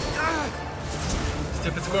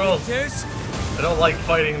 Stupid squirrels. I don't like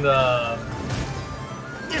fighting the...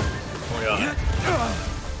 Oh my god.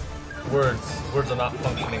 Words are not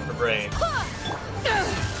functioning for brain.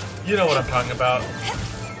 You know what I'm talking about.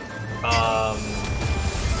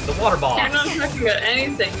 The water boss. I'm not talking about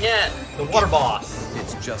anything yet. The water boss.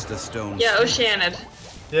 It's just a stone. Yeah, Oceanid.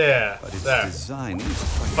 Yeah, But its there. design is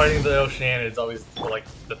quite Fighting the Oceanid is always like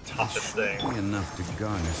the toughest thing. enough to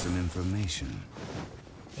garner some information.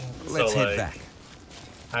 So Let's head like, back.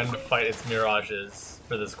 time to fight its mirages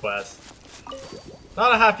for this quest.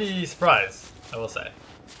 Not a happy surprise, I will say.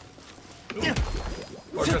 Ooh,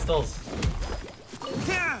 more crystals.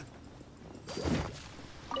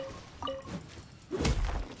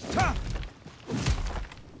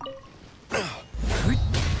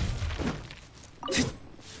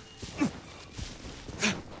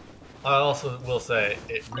 I also will say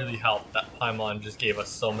it really helped that Paimon just gave us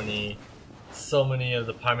so many of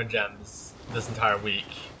the Paimon gems this entire week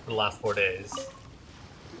for the last 4 days.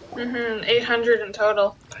 800 in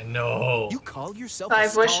total. I know. You call yourself 5 a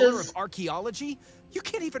scholar wishes? of archaeology? You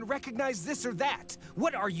can't even recognize this or that.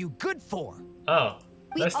 What are you good for? Oh,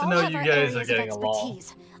 We nice to all know have you our guys areas are of getting along.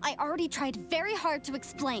 expertise. I already tried very hard to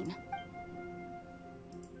explain.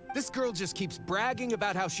 This girl just keeps bragging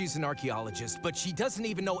about how she's an archaeologist, but she doesn't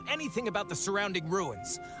even know anything about the surrounding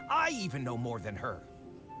ruins. I even know more than her.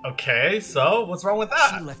 Okay, so what's wrong with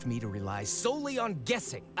She that? left me to rely solely on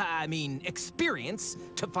guessing, experience,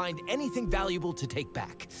 to find anything valuable to take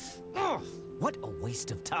back. Ugh, what a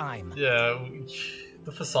waste of time. Yeah,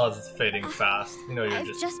 the facade is fading fast. You know, you're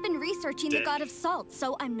I've just been researching the dick. god of salt,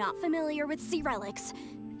 so I'm not familiar with sea relics.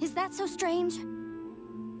 Is that so strange?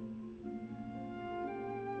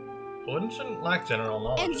 One shouldn't lack general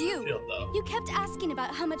knowledge And in the you! field, though. You kept asking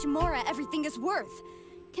about how much Mora everything is worth.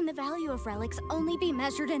 Can the value of relics only be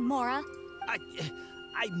measured in Mora?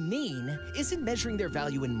 I mean, isn't measuring their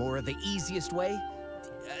value in Mora the easiest way?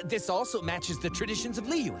 This also matches the traditions of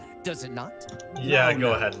Liyue, does it not? Yeah, No, go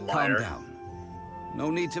no, ahead, liar. Calm down. No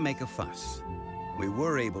need to make a fuss. We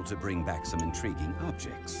were able to bring back some intriguing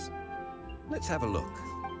objects. Let's have a look.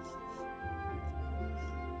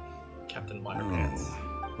 Captain Liarpants.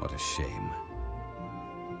 Oh, what a shame.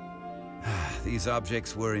 These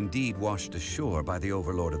objects were indeed washed ashore by the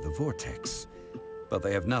Overlord of the Vortex, but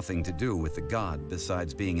they have nothing to do with the god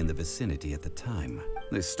besides being in the vicinity at the time.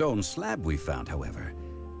 This stone slab we found, however,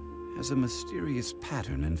 has a mysterious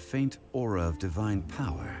pattern and faint aura of divine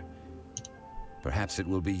power. Perhaps it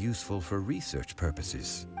will be useful for research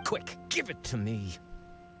purposes. Quick, give it to me.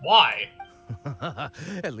 Why?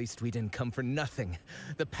 At least we didn't come for nothing.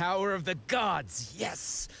 The power of the gods,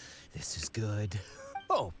 yes! This is good.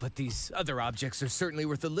 Oh, but these other objects are certainly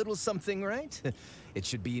worth a little something, right? It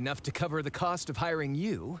should be enough to cover the cost of hiring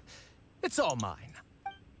you. It's all mine.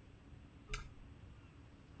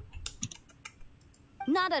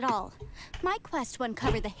 Not at all. My quest to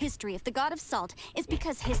uncover the history of the God of Salt is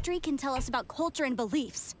because history can tell us about culture and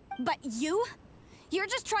beliefs. But you? You're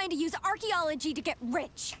just trying to use archaeology to get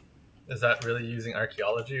rich. Is that really using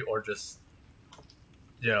archaeology or just,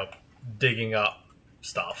 you know, digging up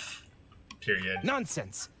stuff? Period.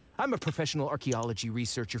 Nonsense! I'm a professional archaeology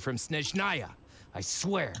researcher from Snezhnaya. I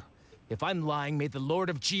swear. If I'm lying, may the Lord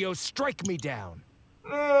of Geo strike me down.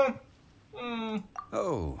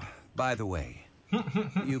 Oh, by the way,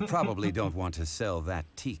 you probably don't want to sell that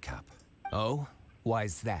teacup. Oh?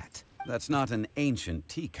 Why's that? That's not an ancient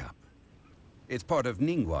teacup. It's part of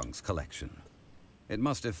Ningguang's collection. It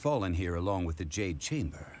must have fallen here along with the Jade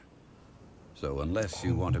Chamber. So unless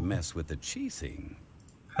you want to mess with the cheesing...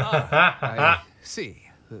 I see.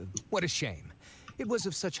 What a shame. It was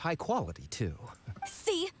of such high quality, too.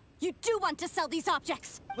 See? You do want to sell these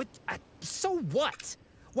objects. But, so what?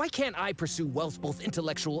 Why can't I pursue wealth both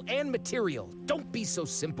intellectual and material? Don't be so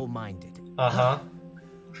simple-minded. Uh-huh.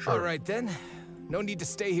 Sure. All right, then. No need to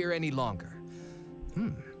stay here any longer.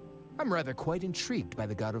 I'm rather quite intrigued by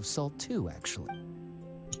the God of Salt, too, actually.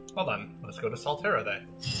 Well then, let's go to Salterra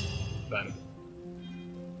then.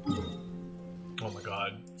 Oh my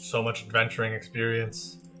god, so much adventuring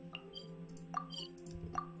experience.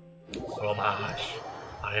 So much.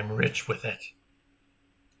 I am rich with it.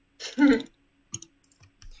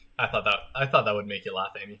 I thought that would make you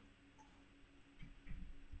laugh, Amy.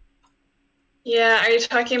 Yeah, are you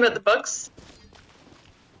talking about the books?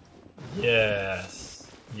 Yes.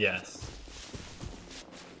 Yes.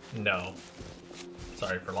 No.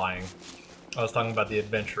 Sorry for lying. I was talking about the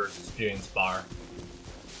Adventurer's Experience bar.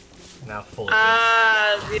 Now full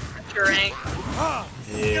of the adventure rank.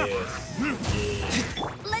 Yes. Yes.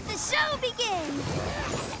 Let the show begin!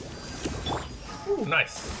 Ooh,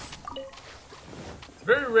 nice. It's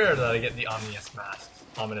very rare that I get the ominous masks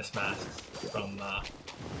from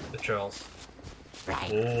the churls.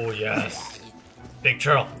 Oh yes. Big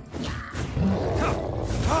churl.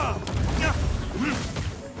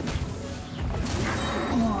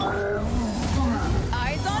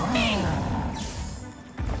 Eyes on me!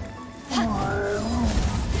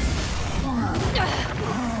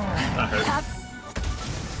 That hurt.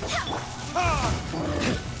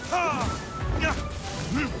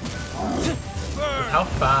 How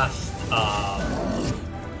fast,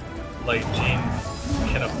 like, Jean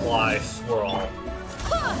can apply swirl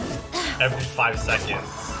every 5 seconds.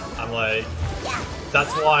 I'm like,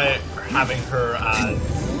 that's why having her as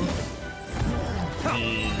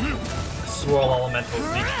the swirl elemental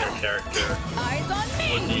regional character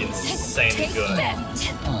would be insanely good.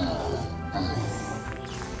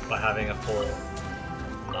 By having a full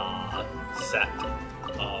set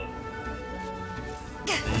of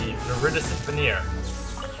the Viridescent Veneer.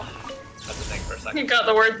 That's the thing for a second. You got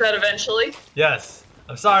the words out eventually. Yes.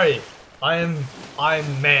 I'm sorry. I'm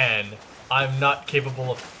man. I'm not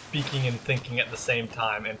capable of speaking and thinking at the same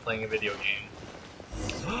time and playing a video game.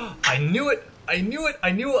 I knew it! I knew it!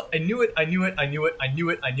 I knew it! I knew it! I knew it! I knew it! I knew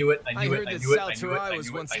it! I knew it! I knew it! I knew it! I knew it! I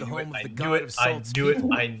knew it! I knew it! I knew it! I knew it!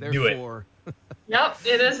 I knew it! Yep,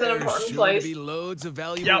 it is an important Sure place. to be loads of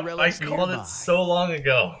valuable Yep, I relics called nearby. it so long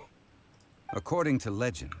ago. According to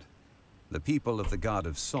legend, the people of the God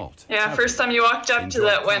of Salt... Yeah, have first time you walked up to enjoyed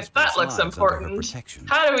that went, that prosperous looks lives under her important. protection.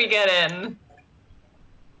 How do we get in?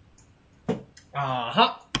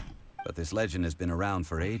 Uh-huh. But this legend has been around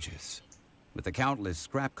for ages. With the countless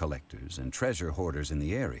scrap collectors and treasure hoarders in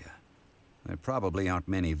the area, there probably aren't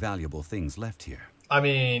many valuable things left here. I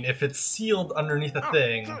mean, if it's sealed underneath a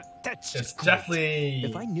thing, That's it's just great. definitely...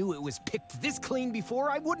 If I knew it was picked this clean before,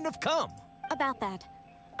 I wouldn't have come. About that,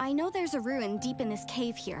 I know there's a ruin deep in this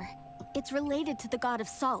cave here. It's related to the god of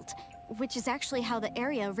salt, which is actually how the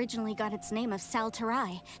area originally got its name of Sal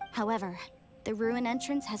Tarai. However, the ruin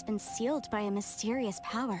entrance has been sealed by a mysterious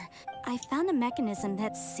power. I found a mechanism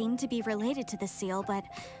that seemed to be related to the seal, but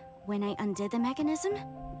when I undid the mechanism,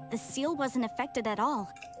 the seal wasn't affected at all.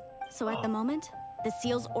 So at the moment, the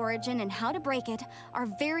seal's origin and how to break it are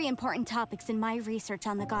very important topics in my research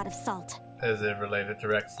on the god of salt. Is it related to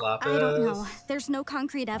Rex Lapis? I don't know. There's no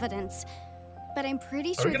concrete evidence. But I'm pretty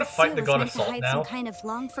Are we sure gonna the fight seal the is god meant of to salt hide now? some kind of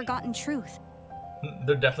long-forgotten truth.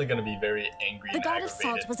 They're definitely going to be very angry The and god of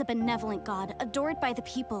salt aggravated. was a benevolent god, adored by the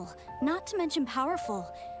people, not to mention powerful.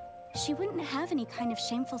 She wouldn't have any kind of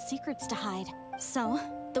shameful secrets to hide. So,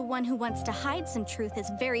 the one who wants to hide some truth is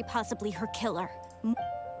very possibly her killer.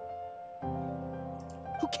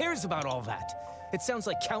 Who cares about all that? It sounds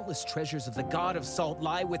like countless treasures of the god of salt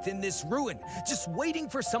lie within this ruin, just waiting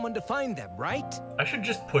for someone to find them, right? I should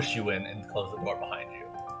just push you in and close the door behind you.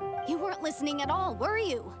 You weren't listening at all, were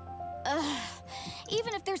you? Ugh.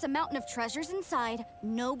 Even if there's a mountain of treasures inside,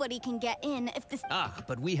 nobody can get in if this— Ah,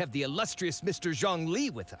 but we have the illustrious Mr.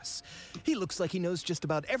 Zhongli with us. He looks like he knows just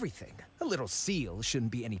about everything. A little seal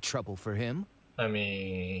shouldn't be any trouble for him. I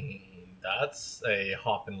mean, that's a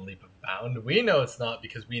hop and leap of bound. We know it's not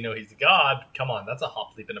because we know he's a god. Come on, that's a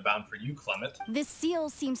hop, leap, and a bound for you, Clement. This seal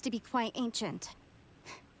seems to be quite ancient.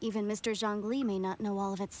 Even Mr. Zhongli may not know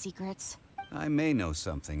all of its secrets. I may know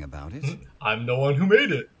something about it. I'm the one who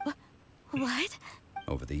made it. What?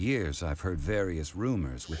 Over the years, I've heard various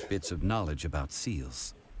rumors with bits of knowledge about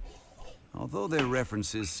seals. Although their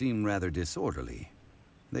references seem rather disorderly,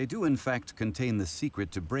 they do in fact contain the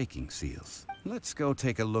secret to breaking seals. Let's go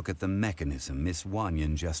take a look at the mechanism Miss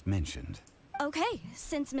Wanyan just mentioned. Okay,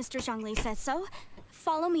 since Mr. Zhongli says so,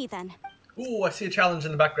 follow me then. Ooh, I see a challenge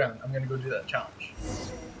in the background. I'm gonna go do that challenge.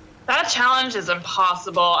 That challenge is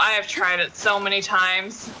impossible. I have tried it so many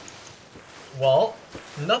times. Well,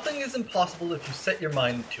 nothing is impossible if you set your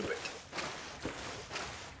mind to it.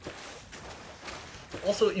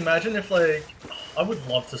 Also, imagine if, like, I would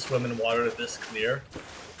love to swim in water this clear.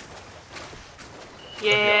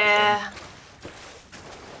 Yeah.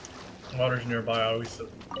 Water's nearby, always so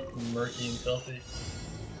murky and filthy.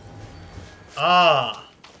 Ah!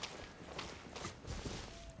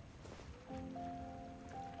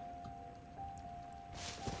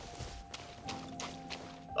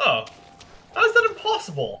 Oh. How is that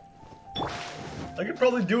impossible? I could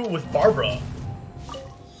probably do it with Barbara.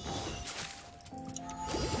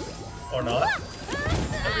 Or not.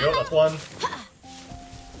 There we go, that's one.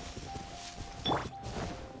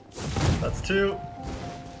 That's two.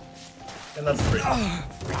 And that's three.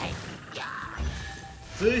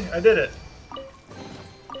 See? I did it.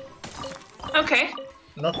 Okay.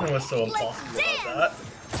 Nothing was so impossible about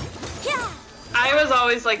that. I was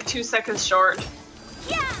always like 2 seconds short.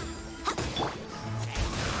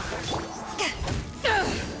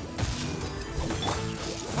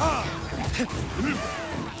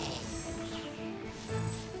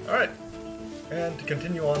 Alright. And to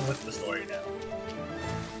continue on with the story now.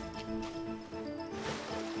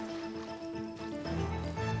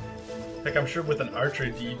 Heck, I'm sure with an archer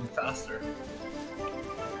it'd be even faster.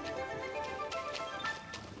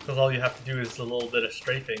 Because all you have to do is a little bit of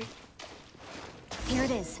strafing. Here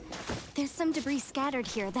it is. There's some debris scattered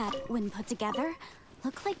here that, when put together,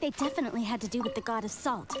 look like they definitely had to do with the god of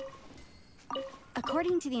salt.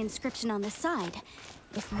 According to the inscription on the side,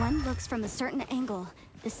 if one looks from a certain angle,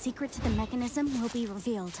 the secret to the mechanism will be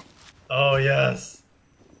revealed. Oh yes!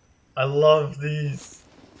 I love these!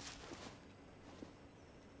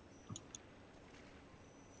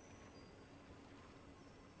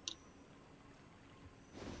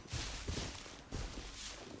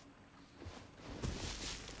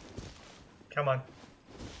 Come on.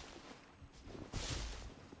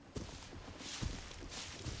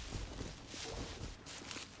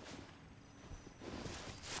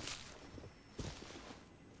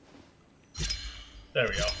 There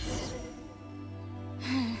we go.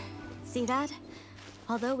 See that?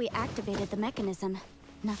 Although we activated the mechanism,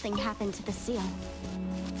 nothing happened to the seal.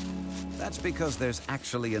 That's because there's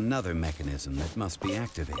actually another mechanism that must be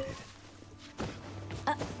activated.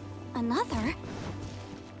 Another?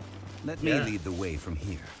 Let me lead the way from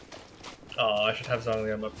here. Oh, I should have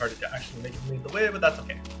Zhongli on my party to actually make him lead the way, but that's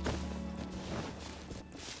okay.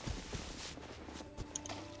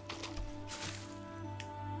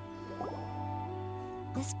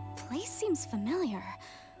 This place seems familiar.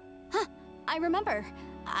 Huh, I remember.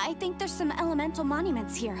 I think there's some elemental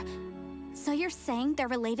monuments here. So you're saying they're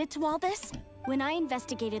related to all this? When I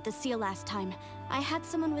investigated the seal last time, I had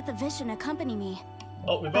someone with a vision accompany me.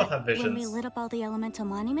 Oh, we both have visions. When we lit up all the elemental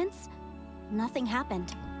monuments, nothing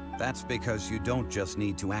happened. That's because you don't just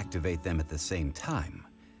need to activate them at the same time,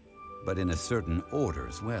 but in a certain order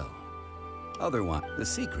as well. Otherwise, the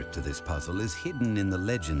secret to this puzzle is hidden in the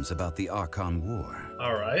legends about the Archon War.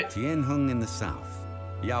 Alright. Tianheng in the south,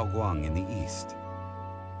 Yaoguang in the east,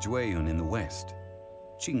 Jueyun in the west,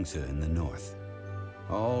 Qingce in the north.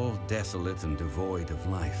 All desolate and devoid of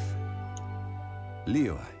life.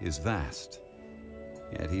 Liyue is vast,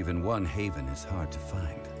 yet even one haven is hard to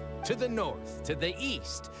find. To the north, to the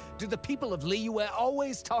east. Do the people of Liyue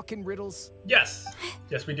always talk in riddles? Yes.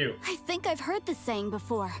 Yes, we do. I think I've heard this saying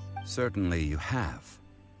before. Certainly you have.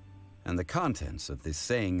 And the contents of this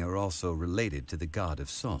saying are also related to the god of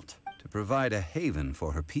salt, to provide a haven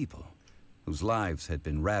for her people, whose lives had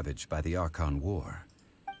been ravaged by the Archon War.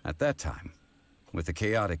 At that time, with the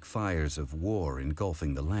chaotic fires of war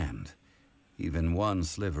engulfing the land, even one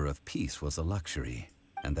sliver of peace was a luxury,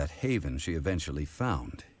 and that haven she eventually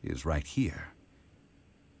found is right here.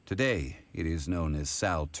 Today, it is known as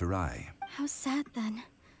Sal Turai. How sad then.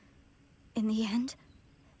 In the end,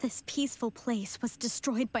 this peaceful place was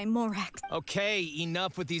destroyed by Morax. Okay,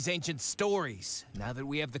 enough with these ancient stories. Now that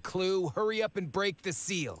we have the clue, hurry up and break the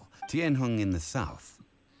seal. Tianheng in the south,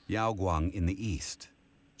 Yaoguang in the east,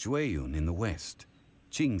 Jueyun in the west,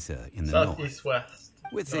 Qingce in the north. Southeast, west.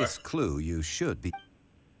 With north. this clue, you should be...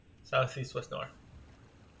 Southeast, west, north.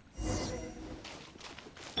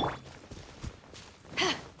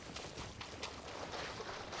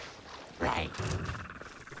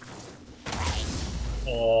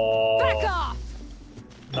 Oh. Back off!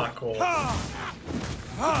 Not cool.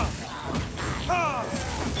 I'll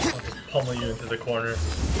just pummel you into the corner.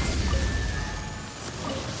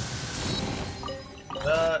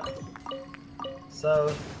 That.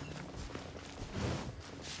 South.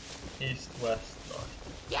 East, west, north.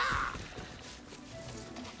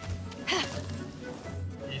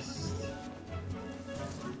 East.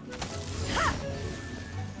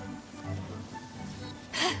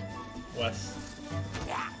 West.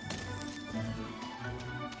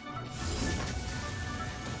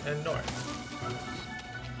 And north.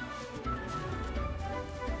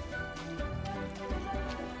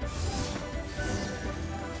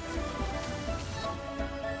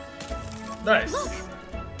 Nice. Look!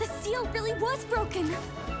 The seal really was broken!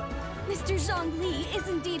 Mr. Zhongli is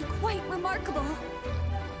indeed quite remarkable.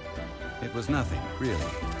 It was nothing, really.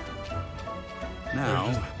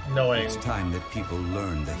 Now, Knowing. it's time that people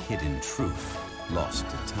learn the hidden truth lost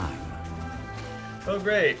to time. Oh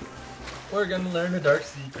great. We're gonna learn a dark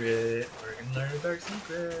secret. We're gonna learn a dark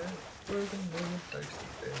secret. We're gonna learn a dark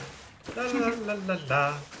secret. La la la la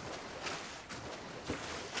la.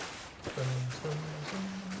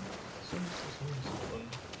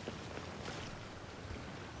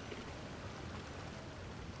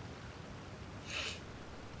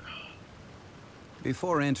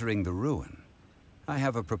 Before entering the ruin, I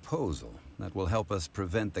have a proposal that will help us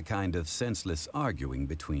prevent the kind of senseless arguing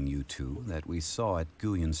between you two that we saw at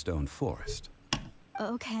Guyonstone Forest.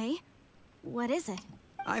 Okay. What is it?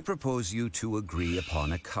 I propose you two agree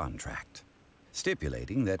upon a contract,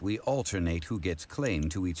 stipulating that we alternate who gets claim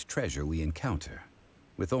to each treasure we encounter,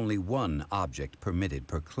 with only one object permitted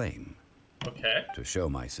per claim. Okay. To show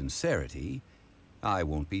my sincerity, I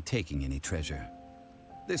won't be taking any treasure.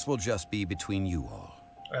 This will just be between you all.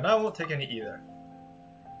 And I won't take any either.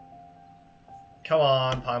 Come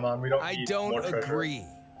on, Paimon, we don't need more treasure. I don't agree.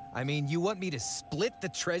 I mean, you want me to split the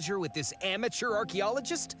treasure with this amateur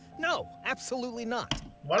archaeologist? No, absolutely not.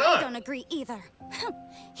 Why I not? don't agree either.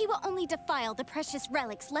 He will only defile the precious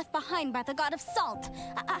relics left behind by the god of salt.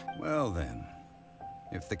 Well then,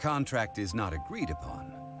 if the contract is not agreed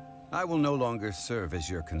upon, I will no longer serve as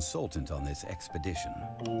your consultant on this expedition.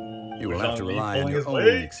 You will have to rely on your own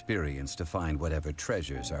experience to find whatever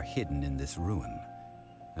treasures are hidden in this ruin,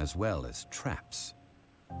 as well as traps.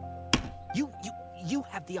 You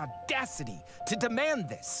have the audacity to demand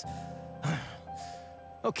this.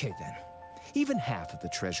 Okay then. Even half of the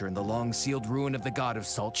treasure in the long-sealed ruin of the God of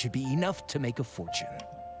Salt should be enough to make a fortune.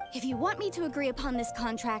 If you want me to agree upon this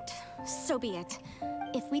contract, so be it.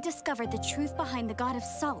 If we discover the truth behind the god of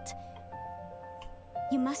salt,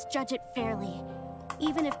 you must judge it fairly,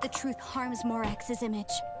 even if the truth harms Morax's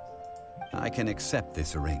image. I can accept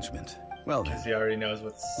this arrangement. Well then, Because he already knows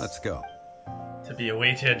what's let's go. to be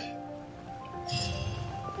awaited.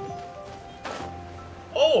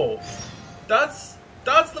 Oh! That's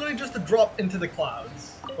literally just a drop into the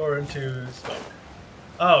clouds. Or into smoke.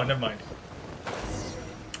 Oh, never mind.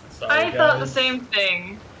 Sorry, I thought the guys. same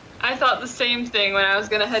thing. I thought the same thing when I was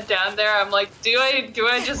gonna head down there. I'm like, do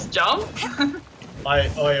I just jump? I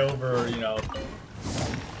over, you know,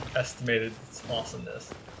 estimated its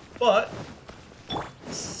awesomeness. But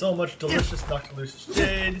so much delicious Noctilucous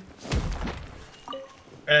Jade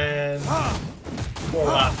and more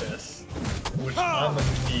Lapis, which I'm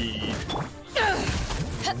gonna need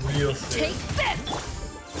real soon. Take this!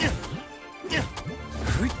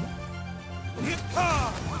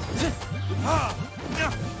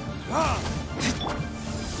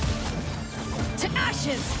 To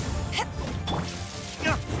ashes!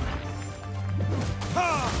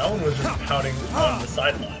 That one was just pouting on the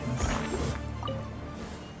sidelines.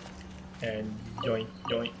 And yoink,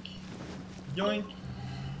 yoink, yoink,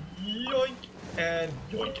 yoink, and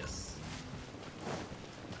yoinkus.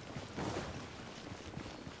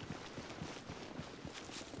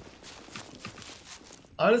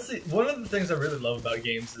 Honestly, one of the things I really love about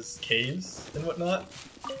games is caves and whatnot,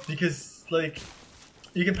 because like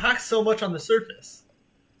you can pack so much on the surface,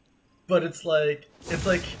 but it's like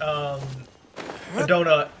a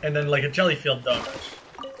donut and then like a jelly-filled donut.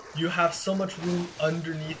 You have so much room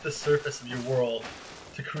underneath the surface of your world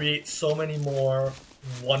to create so many more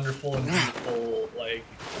wonderful and beautiful like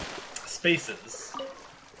spaces.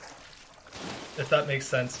 If that makes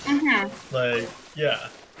sense. Like, yeah.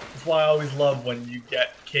 That's why I always love when you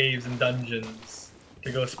get caves and dungeons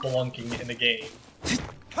to go spelunking in a game.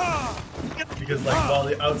 Because like while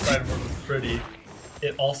the outside world is pretty,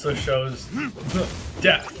 it also shows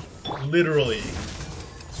depth, literally,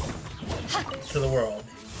 to the world.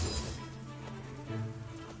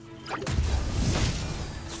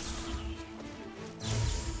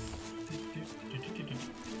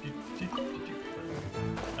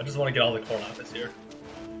 I just want to get all the core lapis here.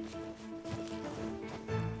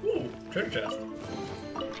 Ooh, treasure chest.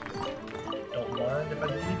 Don't mind if I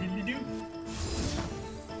do.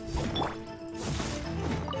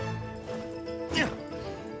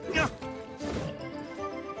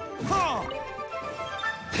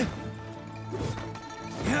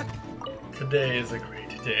 Today is a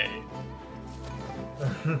great day.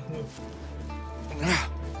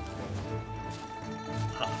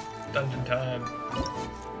 Dungeon time.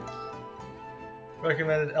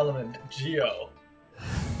 Recommended element, Geo.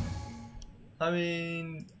 I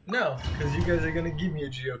mean, no, because you guys are gonna give me a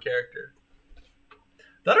Geo character.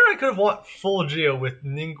 That or I could have want full Geo with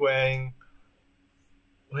Ningguang.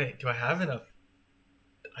 Wait, do I have enough?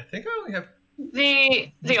 I think I only have.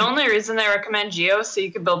 The only reason they recommend Geo is so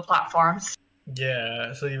you can build platforms.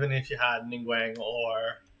 Yeah, so even if you had Ningguang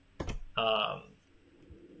or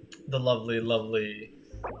the lovely,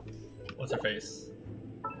 what's her face?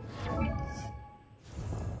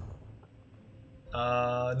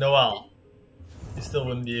 Noelle. You still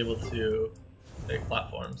wouldn't be able to make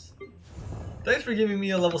platforms. Thanks for giving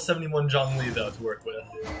me a level 71 Zhongli though to work with.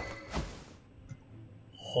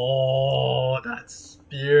 Oh, that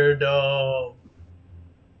spear though.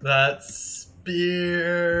 That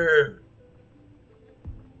spear.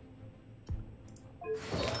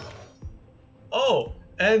 Oh,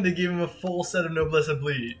 and they gave him a full set of Noblesse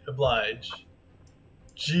Oblige.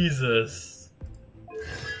 Jesus.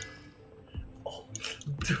 Oh.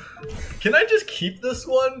 Can I just keep this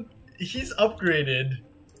one? He's upgraded.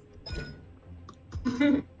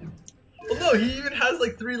 Well, no, he even has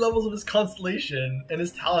like 3 levels of his constellation, and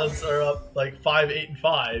his talents are up like 5, 8, and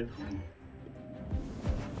 5.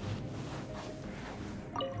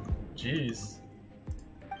 Jeez.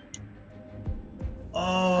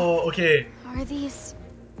 Oh, okay. Are these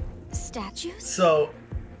statues? So,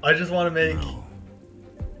 I just want to make... No.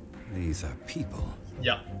 These are people.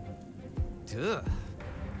 Yeah. Duh.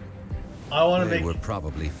 I want to They make... were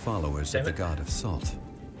probably followers of the god of salt.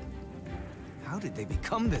 How did they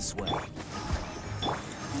become this way?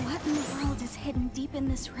 What in the world is hidden deep in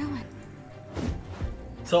this ruin?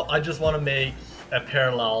 So I just want to make a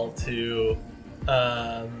parallel to,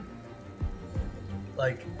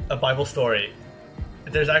 like, a Bible story.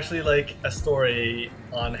 There's actually, like, a story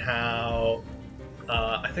on how,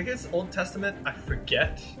 I think it's Old Testament, I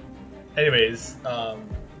forget. Anyways, I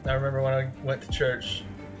remember when I went to church,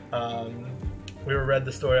 we read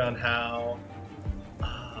the story on how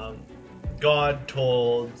God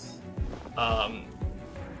told,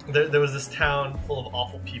 there was this town full of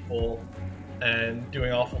awful people and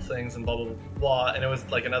doing awful things and blah, blah, blah, blah, and it was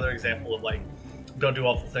like another example of like, don't do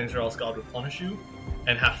awful things or else God will punish you,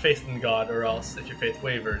 and have faith in God or else if your faith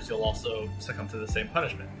wavers, you'll also succumb to the same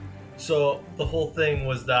punishment. So the whole thing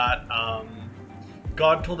was that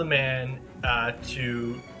God told a man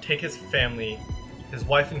to take his family, his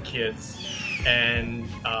wife and kids, and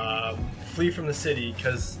flee from the city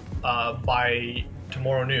because by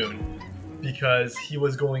tomorrow noon because he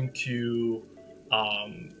was going to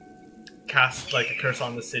cast like a curse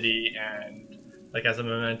on the city and like as a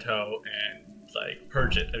memento and like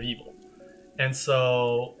purge it of evil. And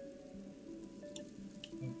so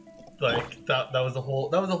like that was the whole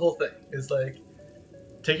thing. Is like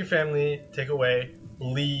take your family, take away,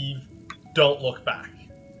 leave, don't look back.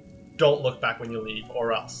 Don't look back when you leave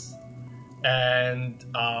or else. And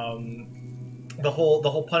the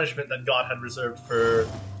whole punishment that God had reserved for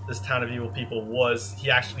this town of evil people was he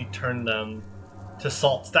actually turned them to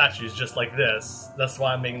salt statues just like this. That's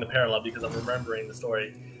why I'm making the parallel, because I'm remembering the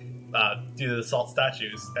story due to the salt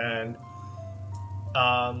statues. And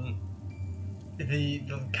the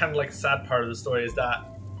kind of like sad part of the story is that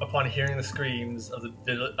upon hearing the screams of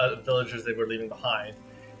the villagers they were leaving behind,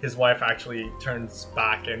 his wife actually turns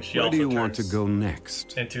back and she Where also do you turns want to go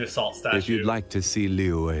next? into a salt statue. If you'd like to see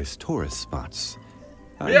Liyue's tourist spots,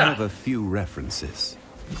 I Yeah. have a few references.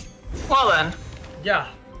 Well then. Yeah.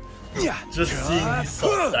 Just seeing these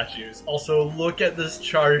salt statues. Also, look at this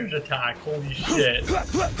charged attack. Holy shit.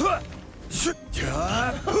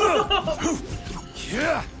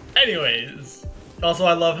 Anyways. Also,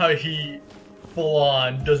 I love how he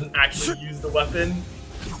full-on doesn't actually use the weapon.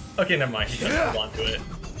 Okay, never mind. He does hold on to it.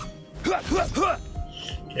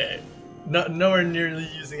 Okay. Nowhere nearly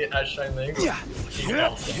using it as Xiangling.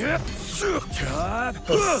 Awesome.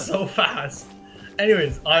 Goes so fast.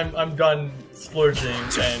 Anyways, I'm done splurging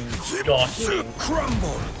and gawking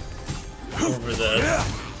over this.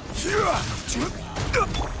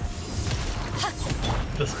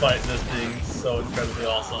 Despite this being so incredibly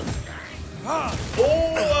awesome.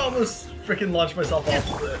 Oh, I almost freaking launched myself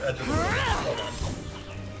off the edge of the room. Hold on.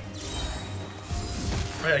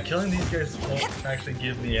 Oh yeah, killing these guys won't actually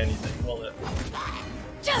give me anything, will it?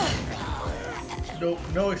 Nope,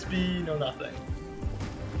 no XP, no nothing.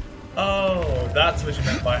 Oh, that's what you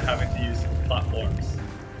meant by having to use platforms.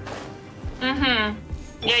 Mm-hmm.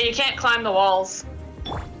 Yeah, you can't climb the walls.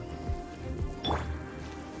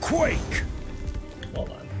 Quake! Hold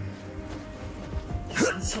on. He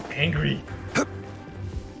sounds so angry.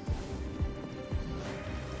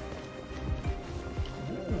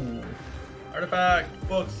 Ooh. Artifact,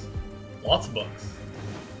 books. Lots of books.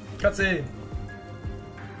 Cutscene.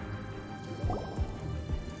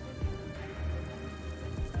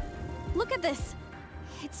 Look at this.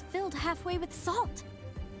 It's filled halfway with salt.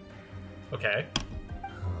 Okay.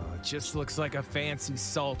 Oh, it just looks like a fancy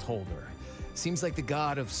salt holder. Seems like the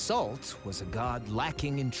god of salt was a god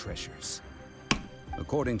lacking in treasures.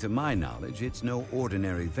 According to my knowledge, it's no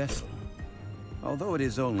ordinary vessel. Although it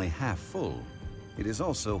is only half full, it is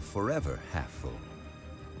also forever half full.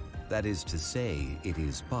 That is to say, it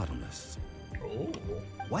is bottomless. Oh.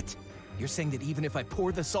 What? You're saying that even if I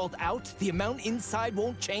pour the salt out, the amount inside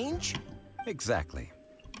won't change? Exactly.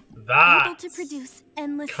 Able That's to produce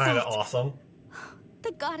endless kind of salt. awesome.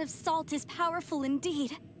 The god of salt is powerful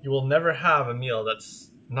indeed. You will never have a meal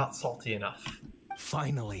that's not salty enough.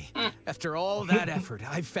 Finally, after all that effort,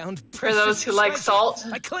 I've found For those who like treasure. salt.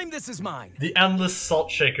 I claim this is mine. The endless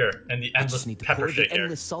salt shaker and the I endless just need to pepper pour the shaker.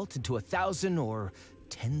 endless salt into 1,000 or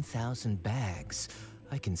 10,000 bags.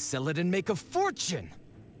 I can sell it and make a fortune.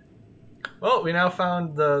 Well, we now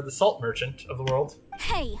found the salt merchant of the world.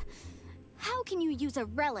 Hey, how can you use a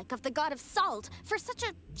relic of the god of salt for such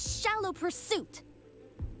a shallow pursuit?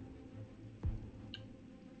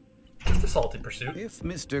 Just a salty pursuit. If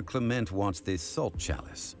Mr. Clement wants this salt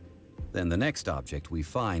chalice, then the next object we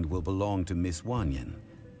find will belong to Miss Wanyan,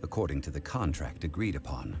 according to the contract agreed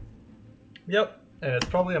upon. Yep, and it's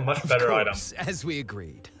probably a much better item. As we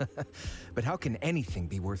agreed. But how can anything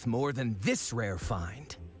be worth more than this rare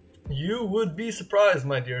find? You would be surprised,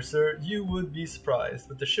 my dear sir. You would be surprised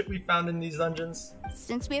with the shit we found in these dungeons.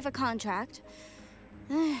 Since we have a contract,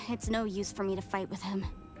 it's no use for me to fight with him.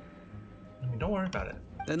 I mean, don't worry about it.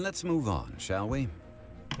 Then let's move on, shall we?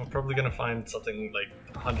 We're probably gonna find something like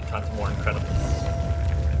 100 times more incredible.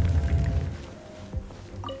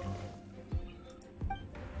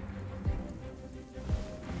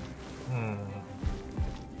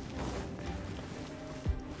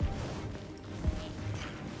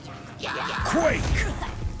 Quake!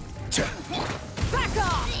 Back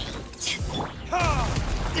off!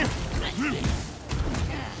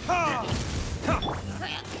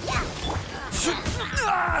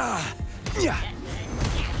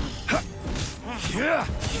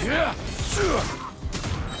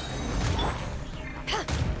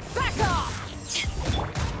 Back off!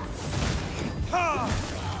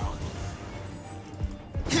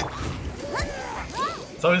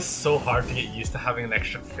 It's always so hard to get used to having an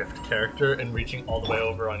extra fifth character and reaching all the way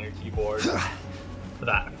over on your keyboard for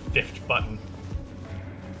that fifth button.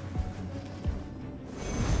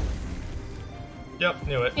 Yep,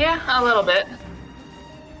 knew it. Yeah, a little bit.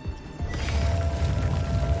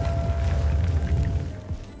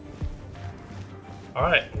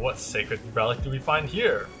 Alright, what sacred relic do we find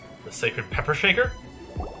here? The sacred pepper shaker?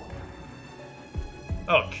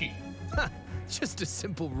 Oh, key. Ha! Just a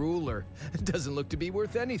simple ruler. It doesn't look to be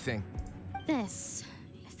worth anything. This,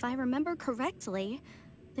 if I remember correctly,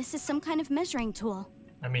 this is some kind of measuring tool.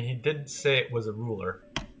 I mean, he did say it was a ruler.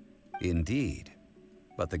 Indeed.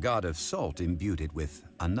 But the god of salt imbued it with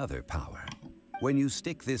another power. When you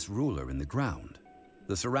stick this ruler in the ground,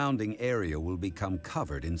 the surrounding area will become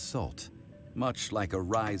covered in salt, much like a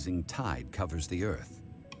rising tide covers the earth.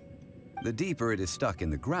 The deeper it is stuck in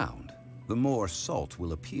the ground, the more salt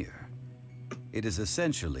will appear. It is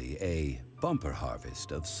essentially a bumper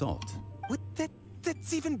harvest of salt. What?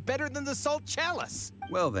 That's even better than the salt chalice.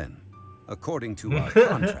 Well then, according to our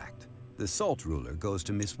contract, the salt ruler goes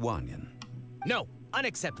to Miss Wanyan. No,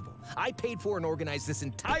 unacceptable. I paid for and organized this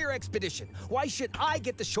entire expedition. Why should I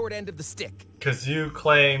get the short end of the stick? Because you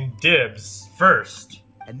claim dibs first.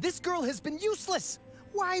 And this girl has been useless.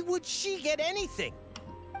 Why would she get anything?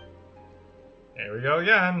 Here we go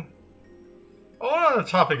again. Oh, on the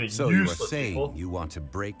topic of So you are useless saying people. you want to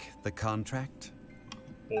break the contract?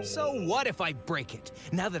 So what if I break it?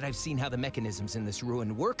 Now that I've seen how the mechanisms in this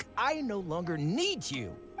ruin work, I no longer need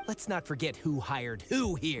you. Let's not forget who hired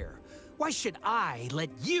who here. Why should I let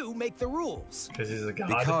you make the rules? Because he's a god.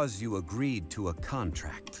 Because you agreed to a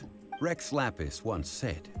contract. Rex Lapis once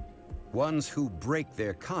said, ones who break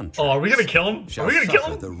their contract. Oh, are we gonna kill him? Shall Are we gonna kill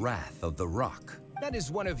suffer him? the wrath of the rock. That is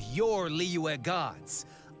one of your Liyue gods.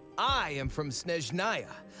 I am from Snezhnaya.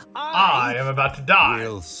 I am about to die.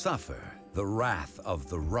 Will suffer the wrath of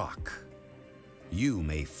the rock. You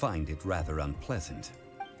may find it rather unpleasant.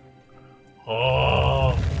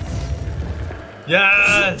 Oh.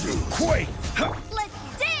 Yes! Quake!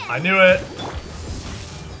 Let's dance! I knew it.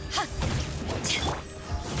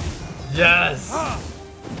 Yes!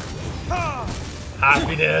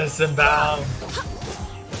 Happiness and bound.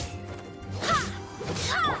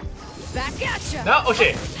 Back at you! Now,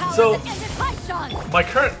 okay, so so my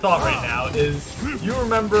current thought right now is, you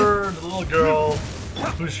remember the little girl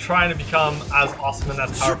who's trying to become as awesome and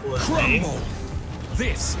as powerful as Jane? Crumble!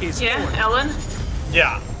 This is Yeah, order. Ellen.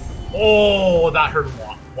 Yeah. Oh, that hurt a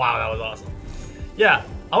lot. Wow, that was awesome. Yeah,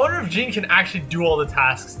 I wonder if Jean can actually do all the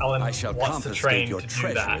tasks Ellen I shall wants to confiscate train your to do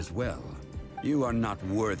treasure that. as well. You are not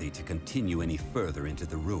worthy to continue any further into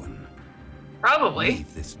the ruin. Probably.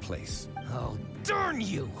 Leave this place. Oh, darn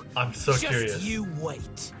you! I'm so Just curious. you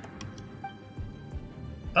wait.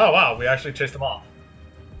 Oh wow, we actually chased him off.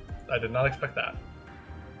 I did not expect that.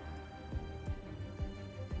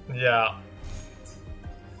 Yeah.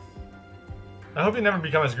 I hope you never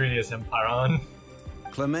become as greedy as him, Pyron.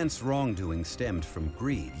 Clement's wrongdoing stemmed from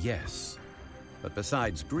greed, yes. But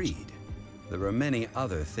besides greed, there are many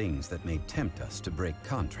other things that may tempt us to break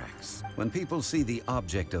contracts. When people see the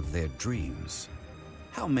object of their dreams,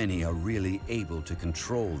 how many are really able to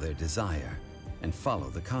control their desire and follow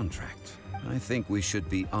the contract? I think we should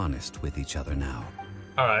be honest with each other now.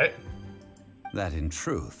 Alright. That in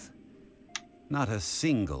truth, not a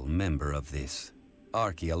single member of this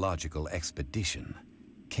archaeological expedition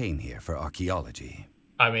came here for archaeology.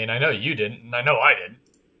 I mean, I know you didn't, and I know I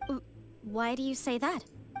didn't. Why do you say that?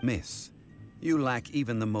 Miss, you lack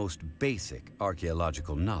even the most basic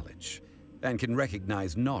archaeological knowledge, and can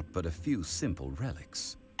recognize naught but a few simple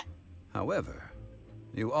relics. However,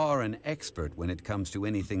 you are an expert when it comes to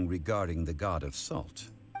anything regarding the god of salt.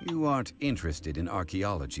 You aren't interested in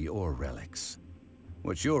archaeology or relics.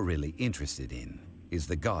 What you're really interested in is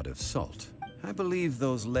the god of salt. I believe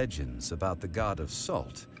those legends about the god of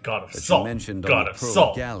salt God of that salt. you mentioned God on the of Pearl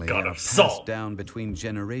salt. Galley God are of passed salt. down between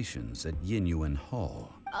generations at Yinyuan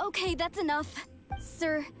Hall. Okay, that's enough.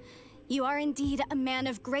 Sir, you are indeed a man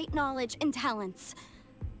of great knowledge and talents.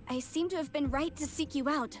 I seem to have been right to seek you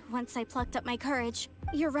out once I plucked up my courage.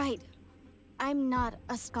 You're right. I'm not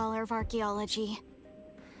a scholar of archaeology.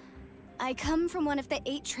 I come from one of the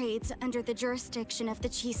 8 trades under the jurisdiction of the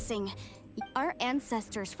Chising. Our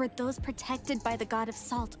ancestors were those protected by the god of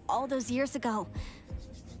salt all those years ago,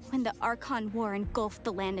 when the Archon War engulfed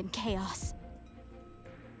the land in chaos.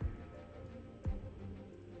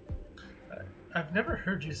 I've never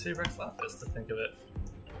heard you say Rex Lapis to think of it.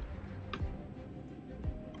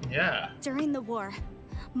 Yeah. During the war,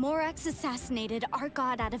 Morax assassinated our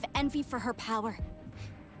god out of envy for her power.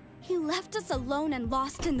 He left us alone and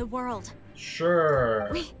lost in the world. Sure.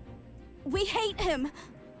 We hate him!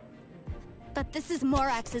 But this is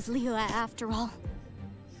Morax's Liyue after all.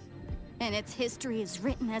 And its history is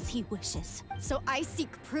written as he wishes. So I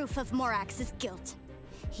seek proof of Morax's guilt.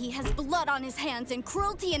 He has blood on his hands and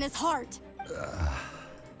cruelty in his heart.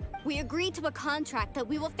 We agreed to a contract that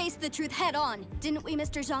we will face the truth head on, didn't we,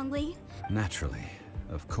 Mr. Zhongli? Naturally,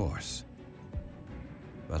 of course.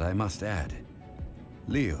 But I must add,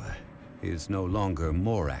 Liu is no longer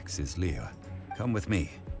Morax's Liu. Come with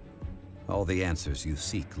me. All the answers you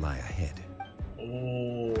seek lie ahead.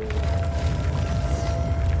 Oh.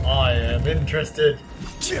 I am interested.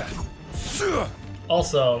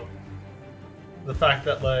 Also, the fact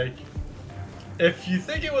that, like, if you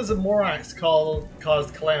think it was a Morax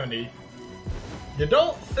caused calamity, you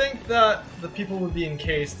don't think that the people would be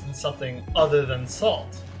encased in something other than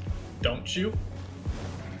salt, don't you?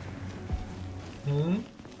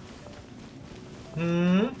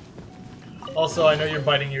 Also, I know you're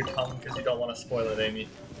biting your tongue because you don't want to spoil it, Amy.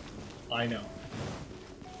 I know.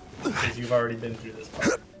 Because you've already been through this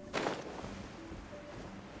part.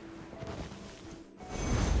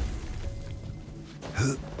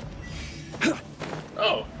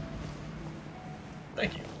 Oh.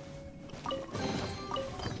 Thank you.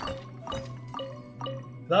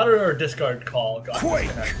 That or discard call got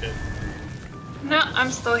disconnected. No, I'm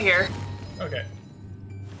still here. Okay.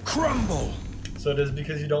 Crumble! So it is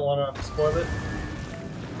because you don't want to spoil it?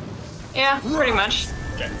 Yeah, pretty much.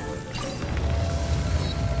 Okay.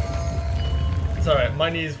 It's alright, my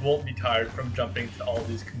knees won't be tired from jumping to all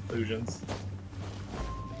these conclusions.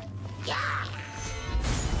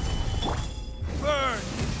 Burn!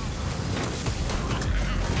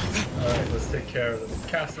 Alright, let's take care of the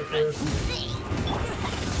caster first.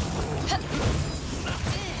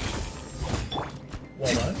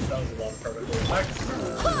 Well done, that was a lot of perfect attacks.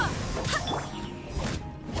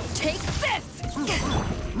 Take this!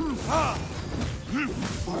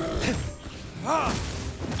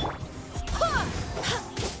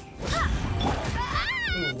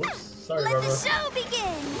 Ooh, whoops. Sorry, Let Barbara. the show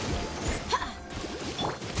begin!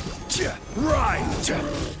 Right!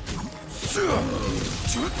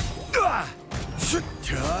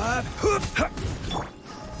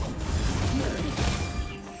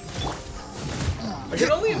 I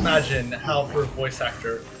can only imagine how, for a voice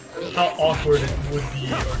actor, how awkward it would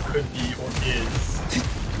be, or could be, or is,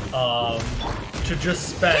 to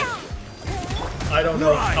just spend, I don't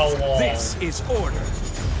know how long. This is order.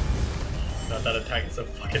 That attack is so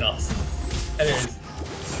fucking awesome. Anyways,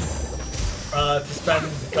 to spend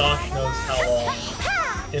gosh knows how long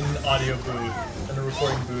in an audio booth, in a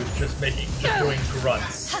recording booth, just doing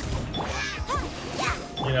grunts.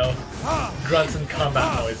 You know, grunts and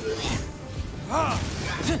combat noises.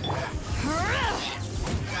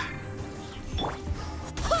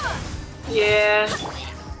 Yeah.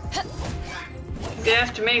 You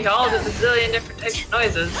have to make all the bazillion different types of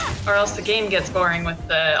noises, or else the game gets boring with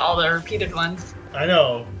all the repeated ones. I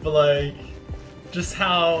know, but like, just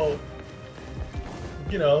how,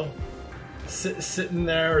 you know, sitting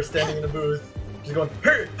there or standing in a booth, just going,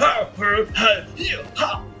 hey, ha, ha, ha,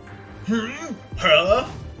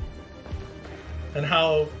 ha, and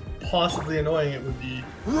how possibly annoying it would be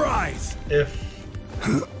if,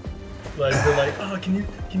 like, they're like, oh, can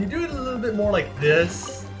you do it a little bit more like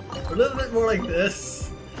this, or a little bit more like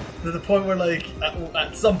this, to the point where, like,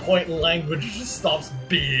 at some point language just stops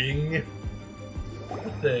being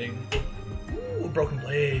a thing. Ooh, a broken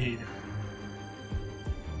blade.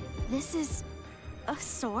 This is a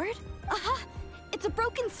sword? Aha! It's a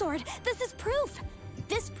broken sword! This is proof!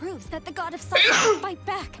 This proves that the god of Salt will fight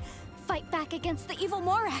back against the evil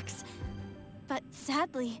Morax. But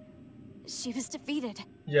sadly, she was defeated.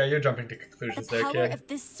 Yeah, you're jumping to conclusions there, kid. The power of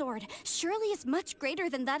this sword surely is much greater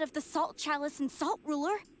than that of the Salt Chalice and Salt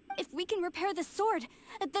Ruler. If we can repair the sword,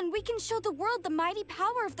 then we can show the world the mighty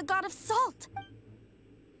power of the god of Salt.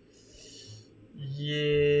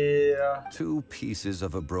 Yeah. 2 pieces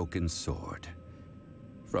of a broken sword.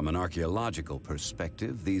 From an archaeological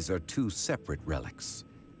perspective, these are 2 separate relics.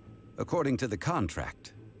 According to the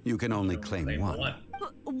contract, you can only claim one.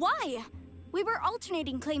 Why? We were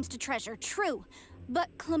alternating claims to treasure, true. But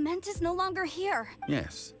Clement is no longer here.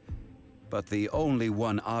 Yes, but the only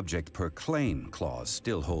one object per claim clause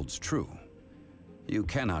still holds true. You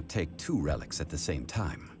cannot take 2 relics at the same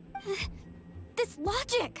time. This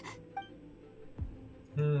logic!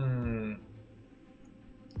 When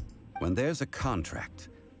there's a contract,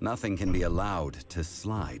 nothing can be allowed to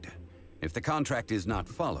slide. If the contract is not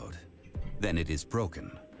followed, then it is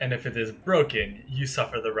broken. And if it is broken, you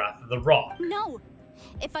suffer the wrath of the rock. No!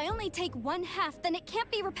 If I only take 1/2, then it can't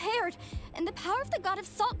be repaired, and the power of the god of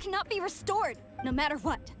Salt cannot be restored, no matter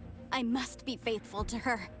what. I must be faithful to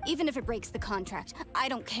her, even if it breaks the contract. I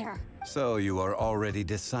don't care. So you are already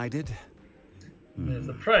decided? There's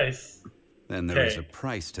a price. then there is a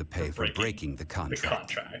price to pay for breaking the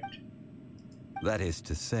contract. That is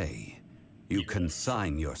to say, you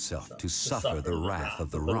consign yourself to suffer the wrath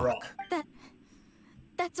of the rock.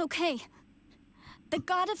 That's okay. The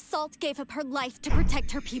god of salt gave up her life to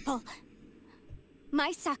protect her people.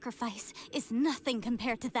 My sacrifice is nothing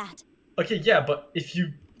compared to that. Okay, yeah, but if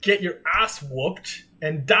you get your ass whooped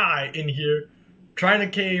and die in here trying to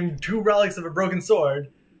claim 2 relics of a broken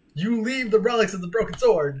sword, you leave the relics of the broken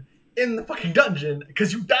sword in the fucking dungeon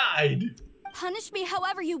because you died. Punish me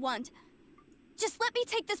however you want. Just let me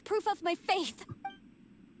take this proof of my faith.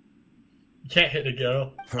 You can't hit a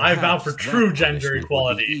girl. I vow for true gender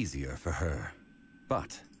equality. Would be easier for her.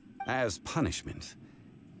 But, as punishment,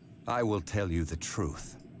 I will tell you the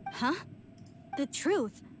truth. Huh? The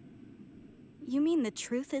truth? You mean the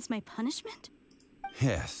truth is my punishment?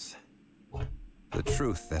 Yes. The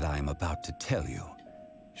truth that I am about to tell you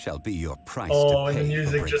shall be your price to pay. And the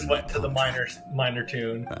music just went to the minor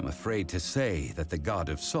tune. I'm afraid to say that the god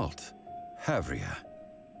of salt, Havria,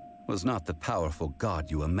 was not the powerful god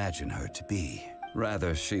you imagine her to be.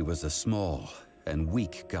 Rather, she was a small and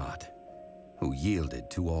weak god who yielded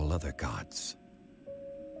to all other gods.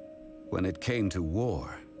 When it came to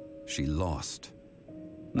war, she lost,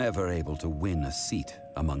 never able to win a seat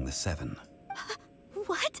among the 7.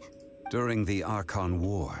 What? During the Archon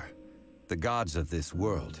War, the gods of this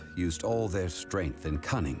world used all their strength and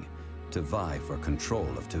cunning to vie for control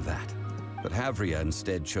of Tevat. But Havria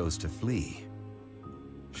instead chose to flee.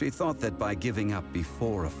 She thought that by giving up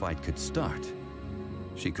before a fight could start,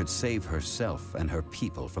 she could save herself and her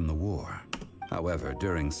people from the war. However,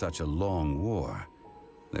 during such a long war,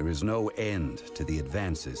 there is no end to the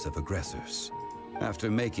advances of aggressors. After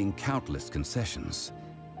making countless concessions,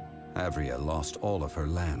 Havria lost all of her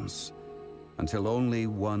lands, until only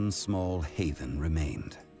one small haven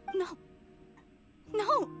remained. No.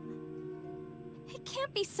 It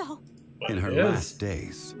can't be so. In her last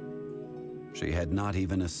days, she had not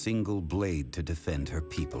even a single blade to defend her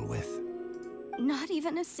people with. Not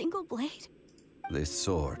even a single blade? This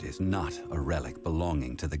sword is not a relic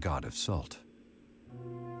belonging to the god of salt,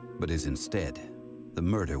 but is instead the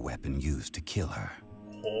murder weapon used to kill her.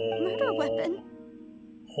 Murder weapon?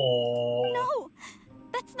 Oh. No!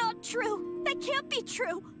 That's not true! That can't be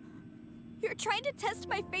true! You're trying to test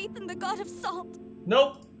my faith in the god of salt.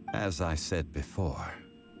 Nope. As I said before,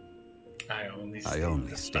 I only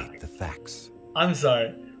state the facts. I'm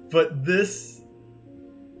sorry, but this...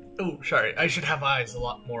 Oh, sorry. I should have eyes a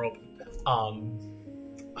lot more open.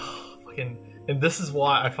 And this is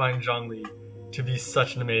why I find Zhongli to be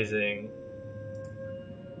such an amazing...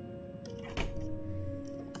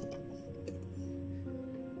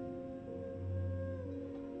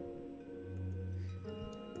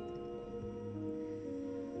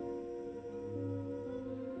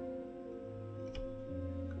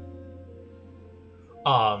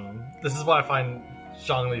 This is why I find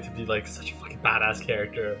Zhongli to be like such a fucking badass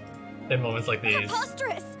character in moments like these.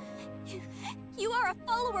 Preposterous! You are a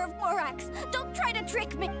follower of Morax. Don't try to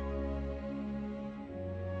trick me.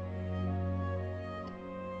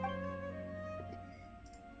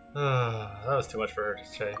 That was too much for her to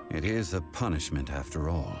say. It is a punishment after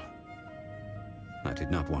all. I did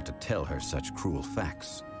not want to tell her such cruel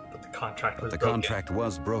facts. But the contract was broken. The contract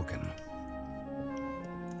was broken.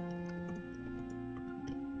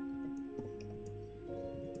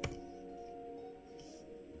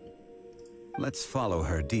 Let's follow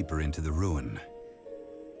her deeper into the ruin.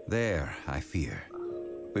 There, I fear,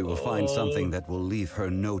 we will find something that will leave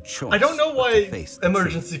her no choice. I don't know why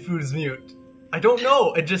emergency food is mute. I don't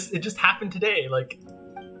know. It just happened today. Like,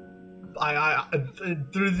 I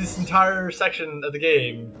through this entire section of the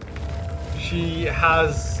game, she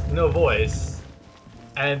has no voice,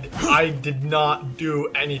 and I did not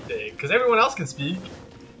do anything because everyone else can speak.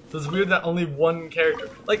 So it's weird that only one character.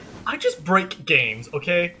 Like, I just break games,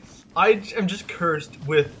 okay? I am just cursed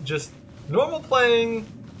with just normal playing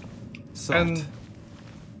salt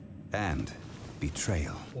and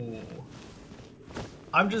betrayal. Ooh.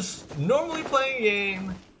 I'm just normally playing a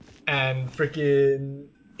game and freaking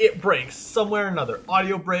it breaks somewhere or another.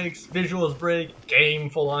 Audio breaks, visuals break, game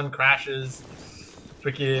full on crashes.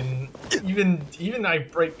 Freaking even I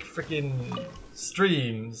break freaking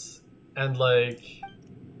streams and like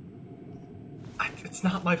it's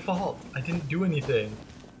not my fault. I didn't do anything.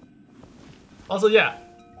 Also, yeah,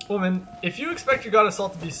 woman, if you expect your god of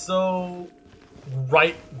salt to be so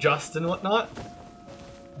right, just, and whatnot,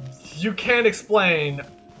 you can't explain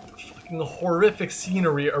the horrific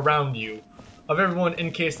scenery around you of everyone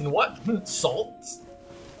encased in what? Salt?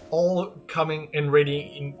 All coming and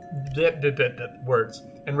radiating words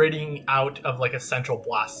and radiating out of like a central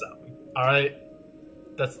blast zone. All right,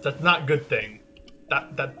 that's not good thing.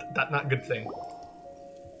 That not good thing.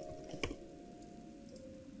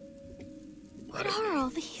 What are all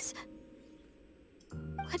these?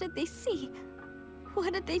 What did they see?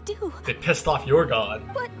 What did they do? They pissed off your god.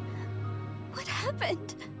 What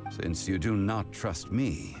happened? Since you do not trust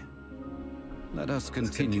me, let us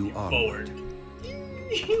continue onward.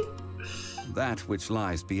 That which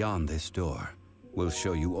lies beyond this door will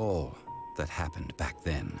show you all that happened back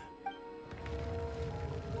then.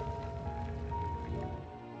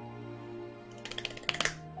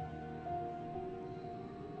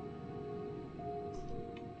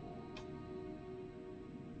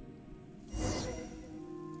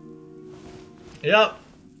 Yep,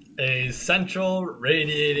 a central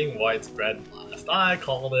radiating widespread blast. I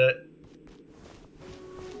called it.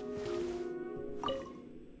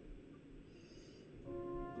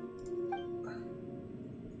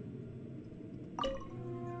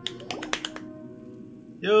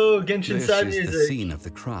 Yo, Genshin This sad is music. the scene of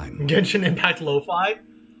the crime. Genshin Impact Lo-Fi.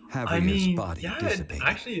 I Havria's mean, body yeah, dissipated, it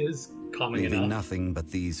actually is calming leaving enough. nothing but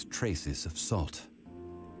these traces of salt.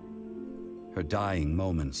 Her dying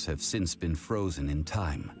moments have since been frozen in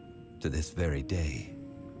time to this very day.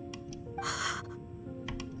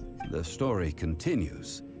 The story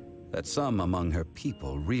continues that some among her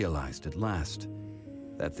people realized at last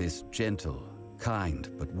that this gentle, kind,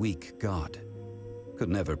 but weak god could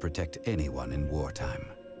never protect anyone in wartime.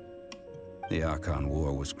 The Archon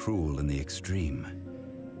War was cruel in the extreme.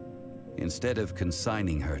 Instead of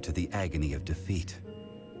consigning her to the agony of defeat,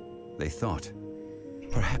 they thought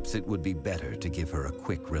perhaps it would be better to give her a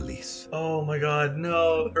quick release. Oh my god,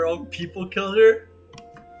 no. Her own people killed her?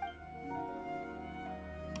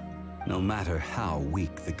 No matter how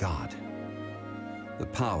weak the god, the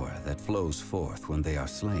power that flows forth when they are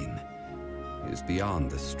slain is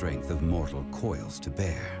beyond the strength of mortal coils to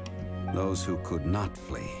bear. Those who could not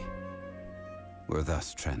flee were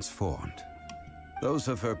thus transformed. Those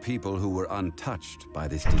of her people who were untouched by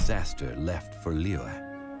this disaster left for Liyue,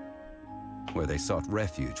 where they sought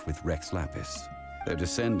refuge with Rex Lapis. Their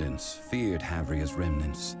descendants feared Havria's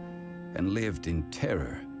remnants and lived in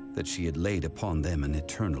terror that she had laid upon them an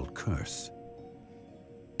eternal curse.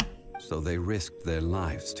 So they risked their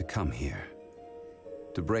lives to come here,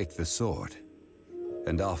 to break the sword,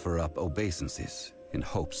 and offer up obeisances in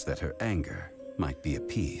hopes that her anger might be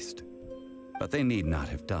appeased. But they need not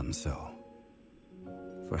have done so.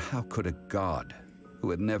 For how could a god who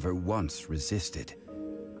had never once resisted,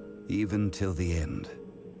 even till the end,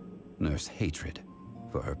 nurse hatred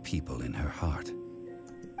for her people in her heart?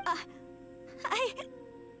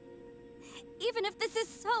 Even if this is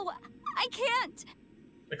so, I can't.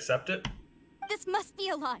 Accept it? This must be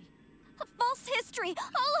a lie. A false history,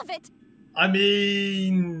 all of it. I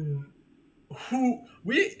mean,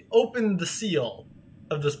 we opened the seal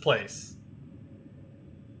of this place.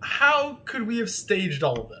 How could we have staged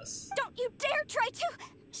all of this? Don't you dare try to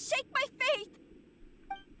shake my faith.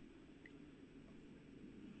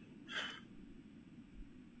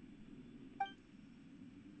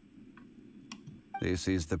 This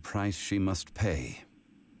is the price she must pay.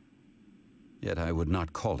 Yet I would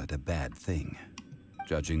not call it a bad thing.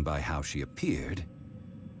 Judging by how she appeared,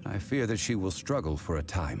 I fear that she will struggle for a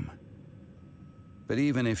time. But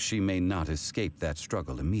even if she may not escape that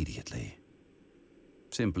struggle immediately,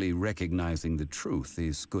 simply recognizing the truth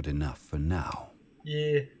is good enough for now.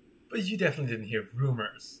 Yeah, but you definitely didn't hear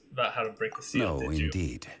rumors about how to break the seal, No, did you?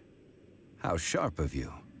 indeed. How sharp of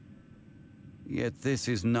you. Yet this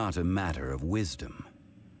is not a matter of wisdom.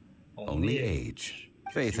 Only age.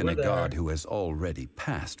 Faith in a god who has already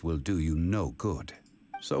passed will do you no good.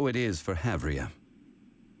 So it is for Havria.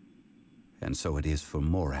 And so it is for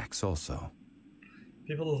Morax also.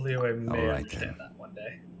 People of Liyue may All right, understand then. that one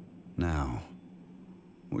day. Now,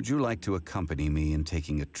 would you like to accompany me in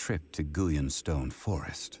taking a trip to Guyonstone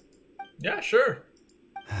Forest? Yeah, sure.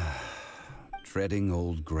 Treading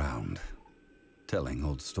old ground. Telling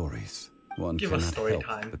old stories. One Give us cannot story help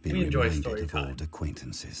time. but be We enjoy reminded story of time. old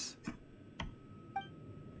acquaintances.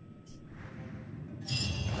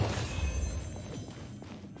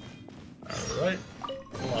 Alright.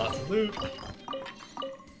 Lots of loot.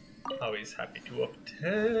 Always happy to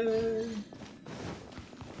obtain.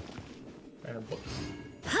 And books.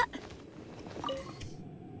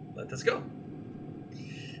 Let us go.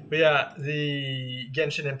 But yeah, the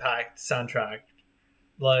Genshin Impact soundtrack,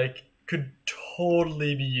 like, could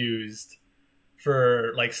totally be used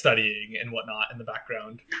for, like, studying and whatnot in the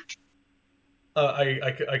background.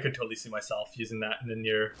 I could totally see myself using that in the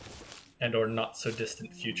near and or not so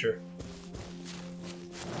distant future.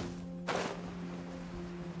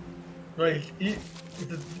 Like,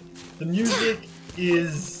 The music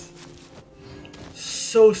is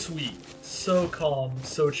so sweet, so calm,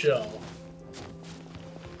 so chill.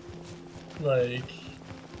 Like,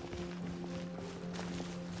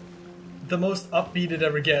 the most upbeat it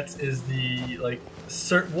ever gets is the, like,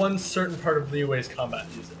 one certain part of Liyue's combat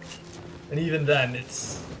music. And even then,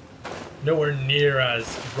 it's nowhere near as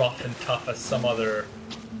rough and tough as some other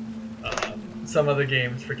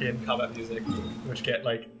games' freaking combat music, which get,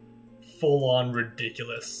 like, full-on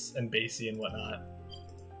ridiculous and bassy and whatnot.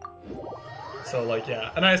 So, like,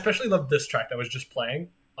 yeah. And I especially love this track that was just playing.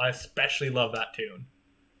 I especially love that tune.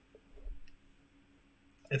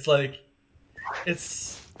 It's like, I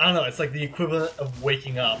don't know, it's like the equivalent of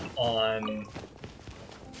waking up on,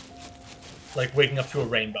 like, waking up to a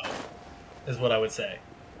rainbow, is what I would say.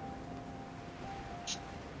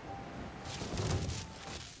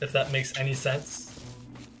 If that makes any sense.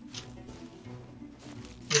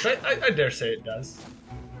 Which I dare say it does.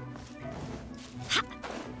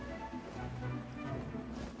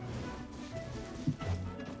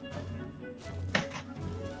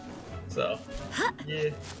 So,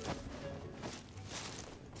 yeah.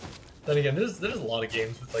 Then again, there's a lot of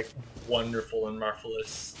games with, like, wonderful and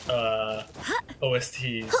marvelous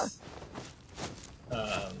OSTs.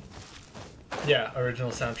 Yeah,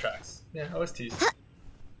 original soundtracks. Yeah, OSTs.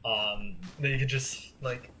 That you could just,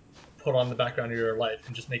 like, put on the background of your life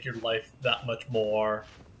and just make your life that much more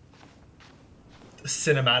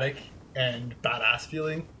cinematic and badass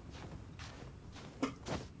feeling.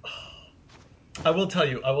 I will tell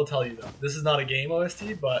you though, this is not a game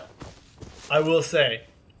OST, but I will say,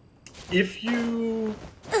 if you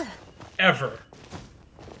ever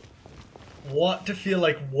want to feel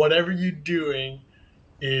like whatever you're doing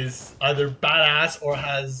is either badass or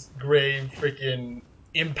has grave freaking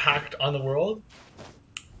impact on the world,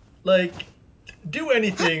 like, do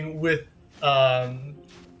anything with Satsuki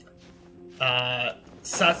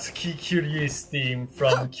Kiryu's theme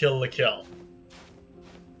from Kill la Kill.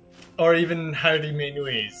 Or even Harime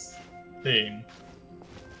Nui's theme.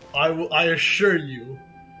 I assure you,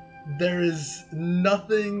 there is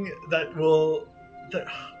nothing that will...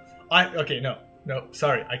 Okay, no,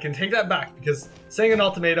 sorry. I can take that back, because saying an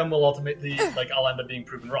ultimatum will ultimately, like, I'll end up being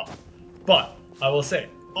proven wrong. But, I will say,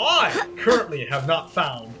 I currently have not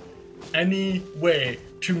found any way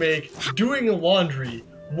to make doing laundry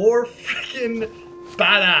more freaking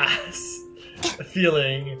badass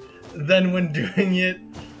feeling than when doing it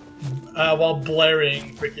while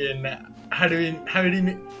blaring freaking Harime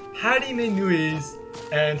Nui's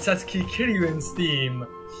and Satsuki Kiryu's theme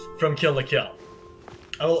from Kill la Kill.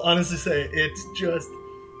 I will honestly say it's just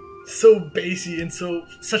so bassy and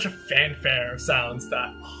such a fanfare of sounds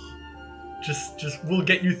that just will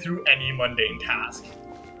get you through any mundane task.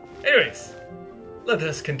 Anyways, let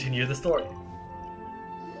us continue the story.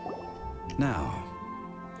 Now,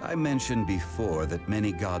 I mentioned before that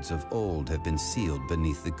many gods of old have been sealed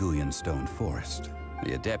beneath the Guyan stone forest.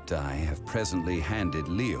 The Adepti have presently handed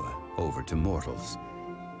Liyue over to mortals,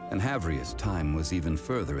 and Havria's time was even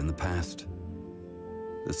further in the past.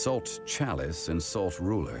 The Salt Chalice and Salt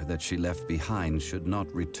Ruler that she left behind should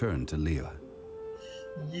not return to Liyue.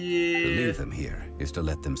 Yeah. To leave them here is to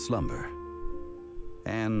let them slumber.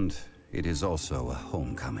 And it is also a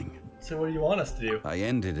homecoming. So what do you want us to do? I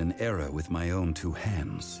ended an era with my own two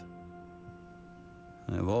hands.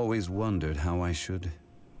 I've always wondered how I should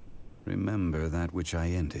remember that which I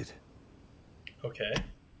ended. Okay.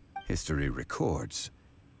 History records,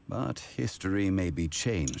 but history may be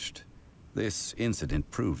changed. This incident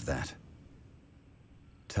proved that.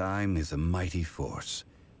 Time is a mighty force,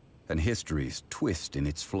 and history's twist in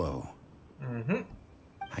its flow.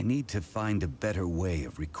 I need to find a better way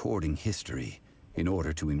of recording history in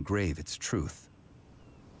order to engrave its truth.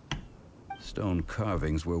 Stone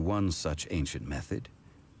carvings were one such ancient method,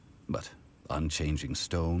 but unchanging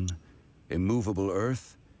stone, immovable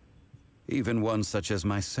earth, even one such as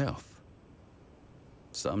myself.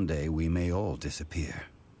 Someday we may all disappear.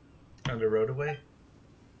 And the road away?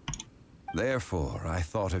 Therefore, I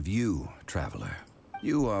thought of you, traveler.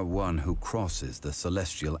 You are one who crosses the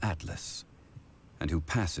celestial atlas, and who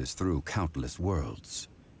passes through countless worlds.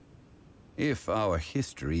 If our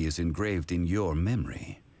history is engraved in your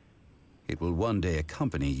memory, it will one day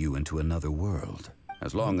accompany you into another world.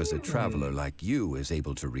 As long as a traveler like you is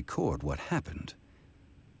able to record what happened,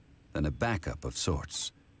 then a backup of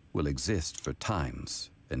sorts will exist for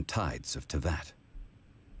times and tides of Teyvat.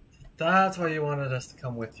 That's why you wanted us to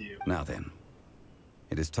come with you. Now then,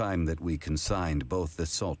 it is time that we consigned both the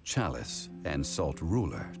Salt Chalice and Salt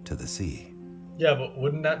Ruler to the sea. Yeah, but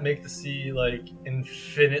wouldn't that make the sea, like,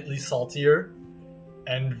 infinitely saltier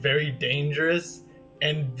and very dangerous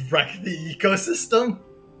and wreck the ecosystem?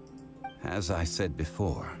 As I said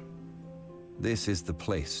before, this is the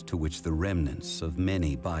place to which the remnants of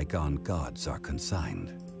many bygone gods are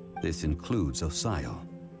consigned. This includes Osial,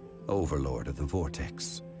 Overlord of the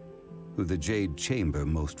Vortex, who the Jade Chamber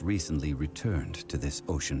most recently returned to this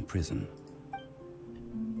ocean prison.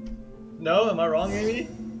 No, am I wrong, Amy?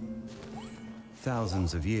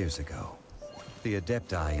 Thousands of years ago, the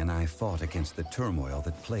Adepti and I fought against the turmoil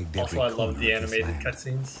that plagued every Also, I corner love the of this animated land.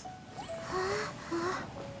 cutscenes.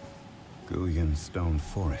 Guyan Stone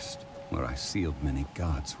Forest, where I sealed many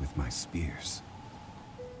gods with my spears.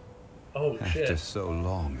 Oh After shit. so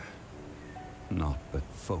long, naught but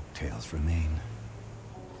folk tales remain.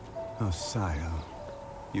 Osial,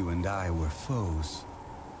 you and I were foes,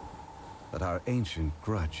 but our ancient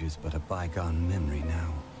grudge is but a bygone memory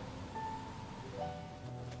now.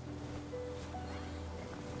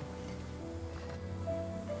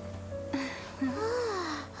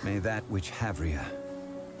 May that which Havria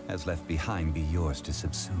has left behind be yours to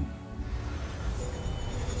subsume.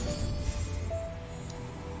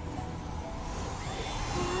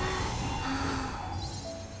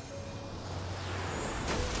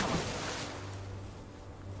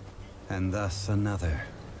 And thus another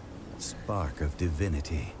spark of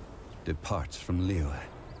divinity departs from Liyue.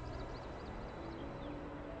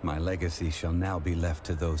 My legacy shall now be left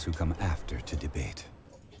to those who come after to debate.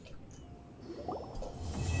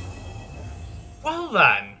 Well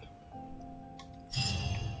then.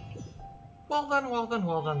 Well then, well then,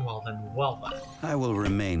 well then, well then, well then. I will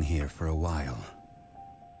remain here for a while.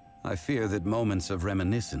 I fear that moments of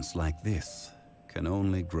reminiscence like this can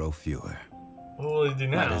only grow fewer. What will you do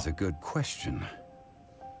now? That is a good question.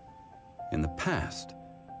 In the past,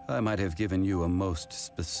 I might have given you a most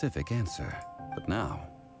specific answer, but now...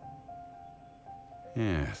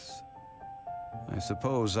 Yes. I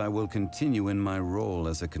suppose I will continue in my role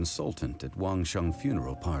as a consultant at Wangsheng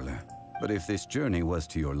Funeral Parlor. But if this journey was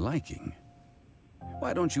to your liking,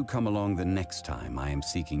 why don't you come along the next time I am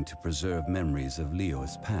seeking to preserve memories of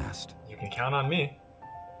Liyue's past? You can count on me.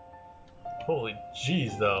 Holy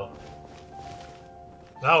jeez, though.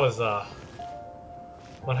 That was,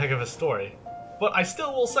 one heck of a story. But I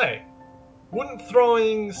still will say, wouldn't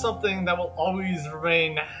throwing something that will always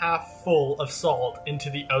remain half full of salt into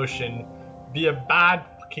the ocean be a bad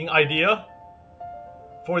fucking idea?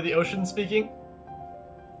 For the ocean speaking?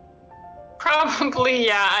 Probably,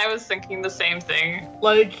 yeah. I was thinking the same thing.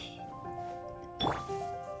 Like...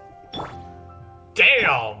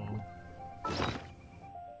 Damn!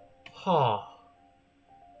 Huh.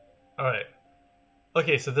 Alright.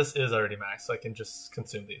 Okay, so this is already max, so I can just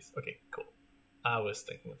consume these. Okay, cool. I was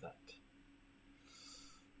thinking of that.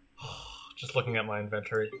 Just looking at my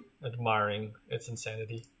inventory, admiring its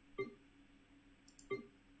insanity.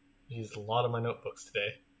 Used a lot of my notebooks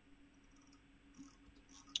today.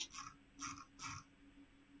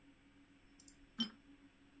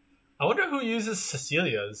 I wonder who uses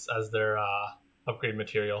Cecilia's as their upgrade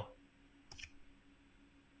material.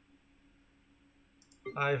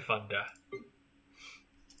 I wonder.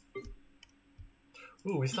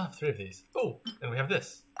 Ooh, we still have 3 of these. Oh, and we have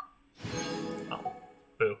this. Oh,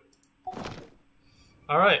 boo.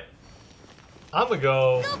 Alright. I'm gonna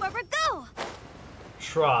go... Go, Barbara, go!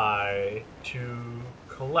 Try to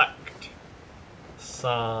collect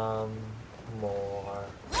some more.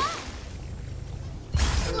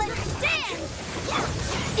 Let's dance!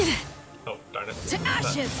 Oh, darn it. To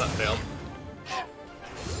ashes! That failed.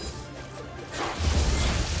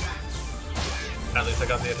 At least I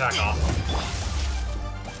got the attack off.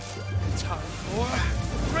 Time for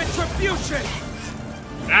retribution!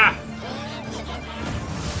 Ah!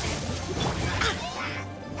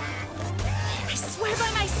 I swear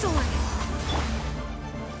by my sword!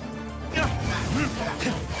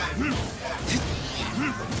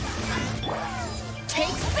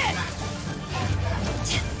 Take this!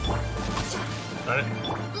 Darn it.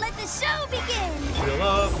 Let the show begin! Feel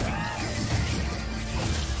love.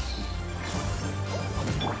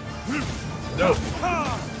 No!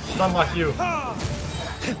 Stun lock you!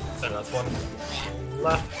 And that's one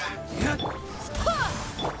left.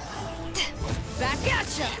 Back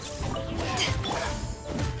at ya!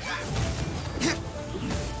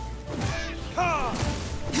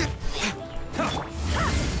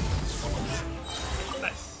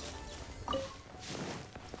 Nice.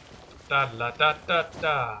 Da da da da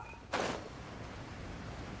da.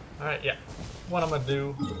 Alright, yeah. What I'm gonna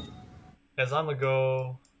do is I'm gonna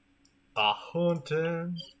go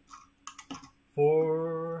hunting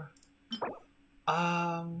for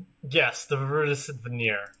yes, the Verdicid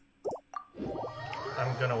Veneer.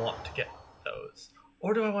 I'm gonna want to get those.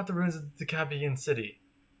 Or do I want the ruins of the Cabian city?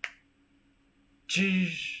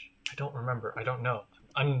 Geez, I don't remember. I don't know.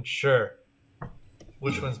 I'm unsure.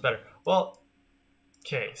 Which one's better? Well,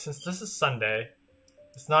 okay, since this is Sunday,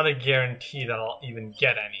 it's not a guarantee that I'll even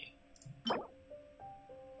get any.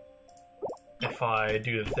 If I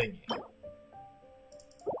do the thingy.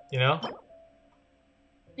 You know?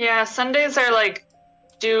 Yeah, Sundays are like,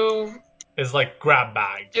 It's like grab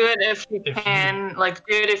bag. do it if you can, like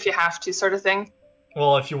do it if you have to sort of thing.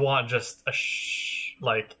 Well, if you want just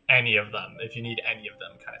like any of them, if you need any of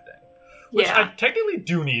them kind of thing. Which Yeah. I technically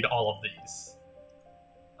do need all of these.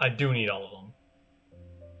 I do need all of them.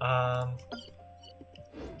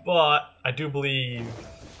 But I do believe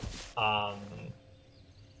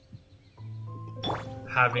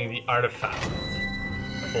having the artifact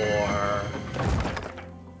for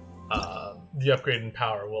the upgrade in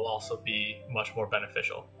power will also be much more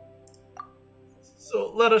beneficial.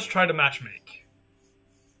 So let us try to matchmake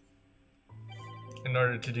in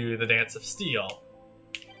order to do the Dance of Steel,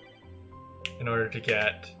 in order to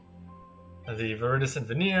get the Viridescent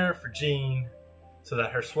Veneer for Jean, so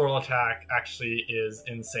that her swirl attack actually is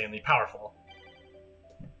insanely powerful.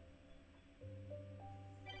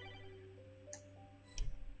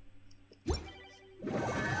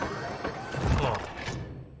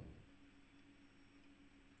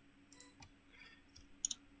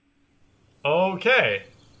 Oh. Okay.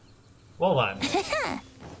 Well then.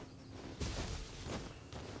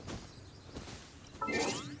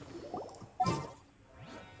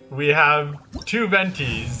 We have 2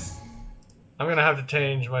 Venties. I'm gonna have to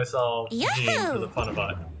change myself to Jean for the fun of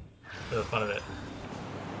it. For the fun of it.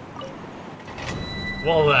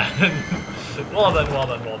 Well then. well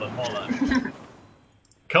then.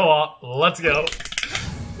 Co-op, let's go.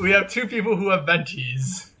 We have 2 people who have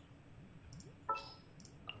Venties.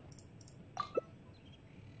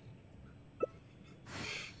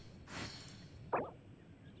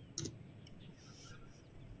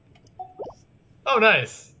 Oh,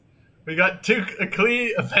 nice. We got 2, a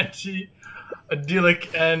Klee, a Venti, a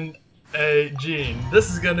Delic, and a Jean.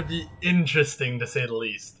 This is going to be interesting, to say the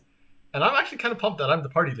least. And I'm actually kind of pumped that I'm the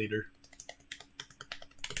party leader.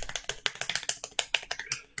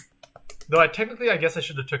 Though I guess I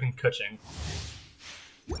should have taken Kuching.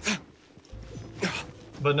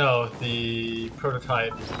 But no, the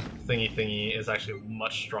prototype thingy is actually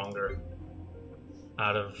much stronger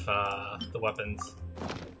out of the weapons.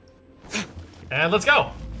 And let's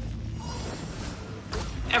go!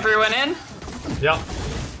 Everyone in? Yep.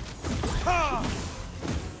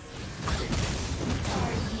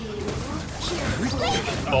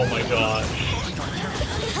 Oh my god.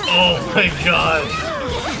 Oh my god.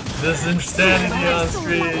 This insanity on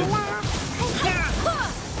screen.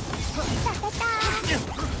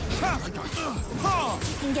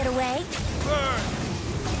 You can get away.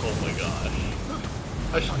 Oh my gosh.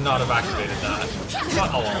 I should not have activated that.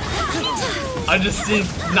 But oh well. I just see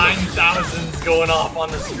 9,000s going off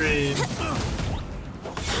on the screen.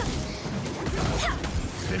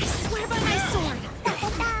 I swear by my sword.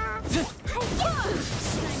 Time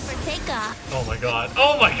for takeoff. Oh my god.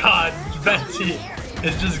 Oh my god! Venti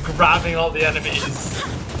is just grabbing all the enemies.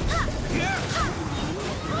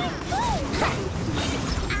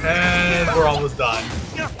 And we're almost done.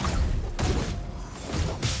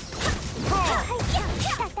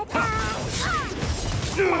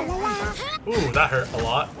 Ooh, that hurt a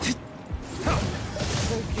lot.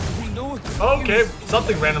 Okay,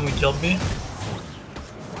 something randomly killed me.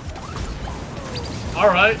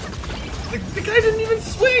 Alright. The guy didn't even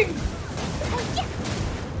swing!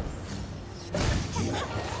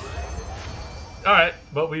 Alright,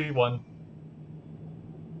 but we won.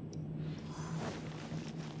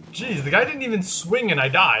 Jeez, the guy didn't even swing and I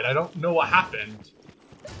died. I don't know what happened.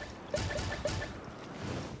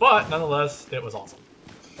 But, nonetheless, it was awesome.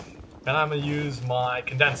 And I'm gonna use my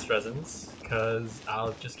condensed resins, because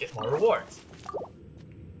I'll just get more rewards.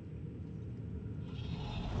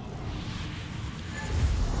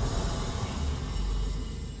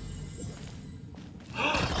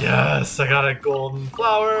 Yes, I got a golden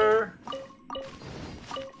flower.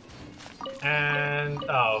 And,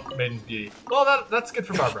 oh, Maiden's Beauty. Well, that's good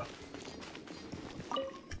for Barbara.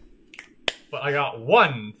 But I got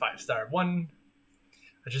 1 5-star, 1.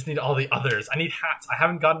 I just need all the others. I need hats. I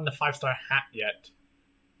haven't gotten the 5-star hat yet.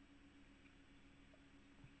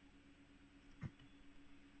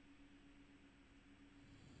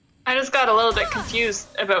 I just got a little bit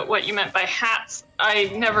confused about what you meant by hats.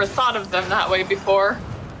 I never thought of them that way before.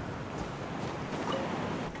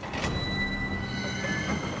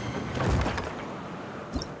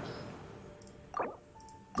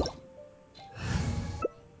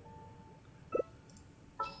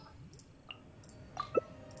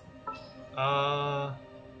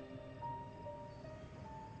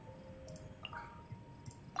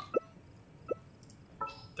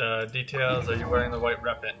 The details, are you wearing the right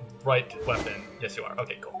weapon? Yes, you are.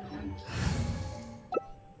 Okay, cool.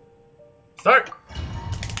 Start!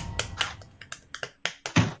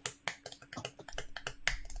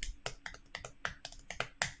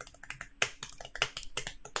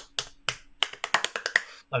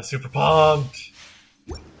 I'm super pumped!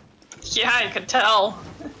 Yeah, I could tell.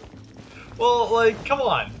 Well, like, come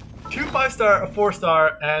on. 2 5-star, a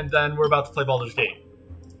 4-star, and then we're about to play Baldur's Gate.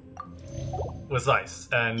 With Zeiss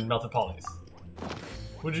and Melted Polys.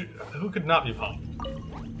 Who could not be pumped?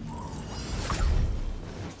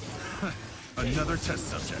 Another test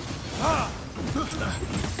subject.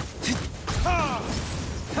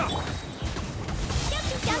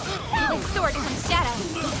 With sword comes shadow.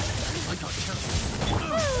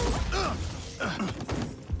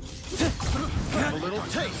 Have a little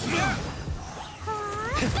taste.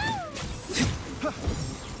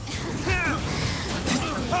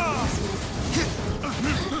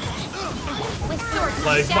 With sword comes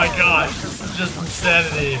Like, shadow. my gosh, this is just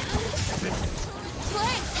insanity.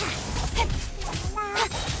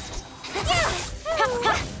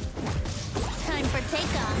 Time for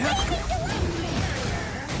takeoff.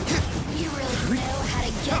 You really know how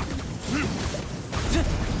to get.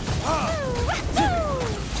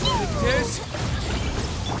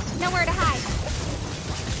 Nowhere to hide.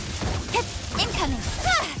 Incoming.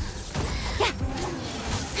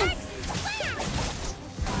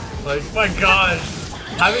 Like, my gosh.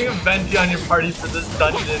 Having a venti on your party for this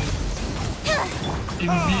dungeon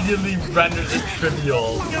immediately renders it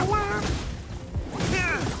trivial.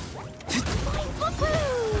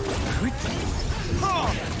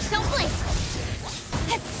 Don't blink.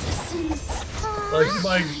 Like,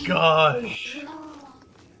 my gosh.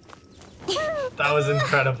 That was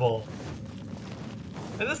incredible.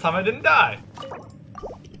 And this time I didn't die.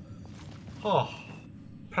 Oh,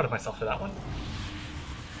 proud of myself for that one.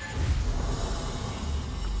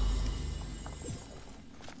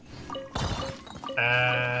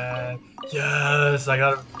 And yes, I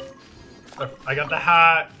got the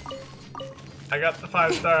hat. I got the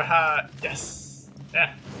 5-star hat. Yes.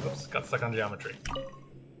 Yeah. Oops, got stuck on geometry.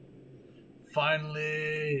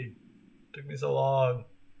 Finally. Took me so long.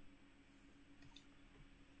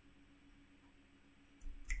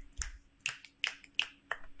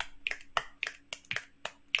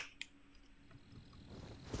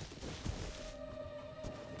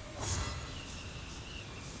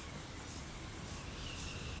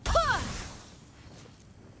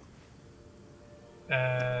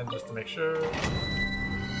 And just to make sure,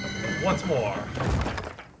 once more.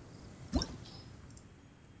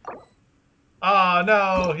 Ah,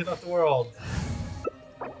 no, he left the world.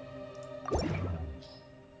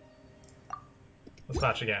 Let's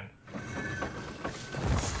match again.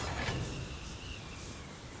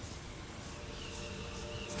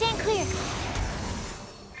 Stand clear.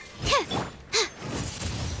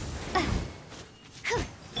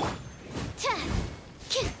 Stand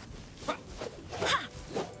clear.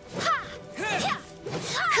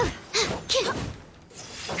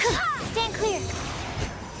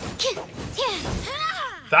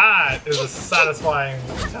 That is a satisfying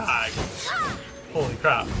tag. Holy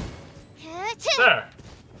crap. There.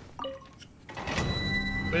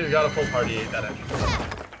 We got a full party 8 that entry.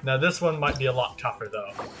 Now this one might be a lot tougher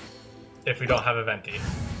though, if we don't have a Venti.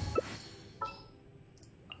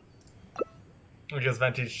 Because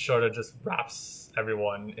Venti sort of just wraps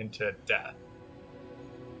everyone into death.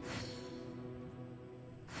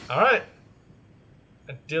 Alright.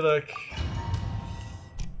 Idyllic.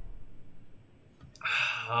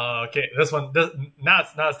 Okay, now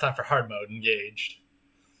it's time for hard mode, engaged.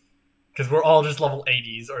 Because we're all just level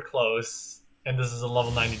 80s or close, and this is a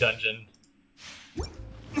level 90 dungeon.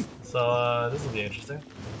 So, this will be interesting.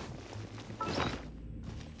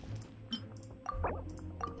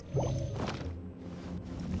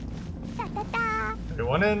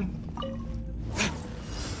 Everyone in.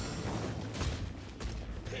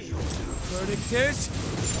 Verdict is...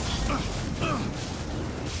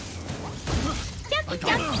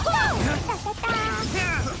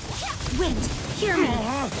 Wind, hear me.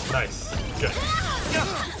 Nice. Good.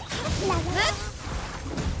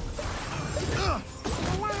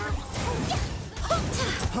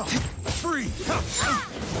 Free!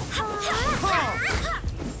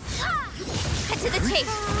 Cut to the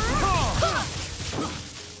chase.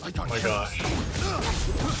 Oh my gosh.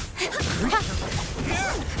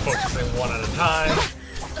 Focusing one at a time.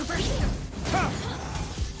 Over here.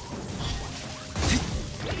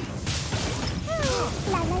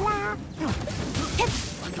 I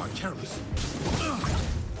got careless.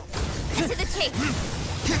 To the chase.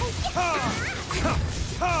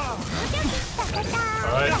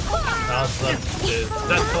 Alright, now it's left is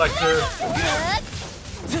Debt Collector,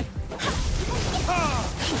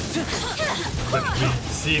 which we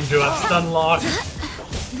seem to have stun locked.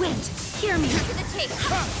 Wind, hear me. To the chase.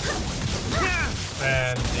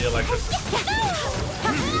 And the electricity.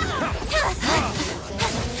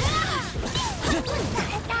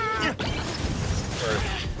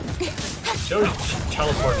 She always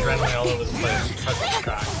teleports randomly all over the place. Such a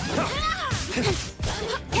guy.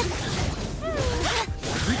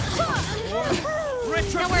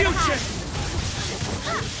 Retribution!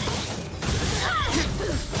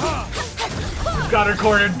 We've got her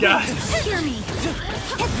cornered, guys. Hear me.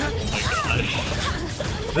 Oh my gosh.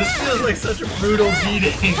 This feels like such a brutal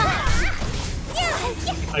beating.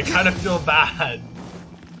 I kind of feel bad.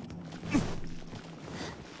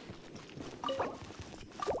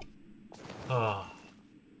 Oh.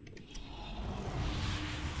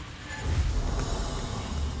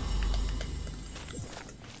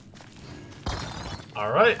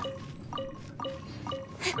 All right.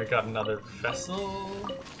 We got another vessel.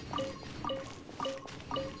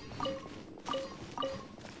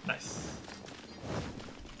 Nice.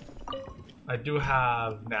 I do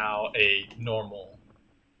have now a normal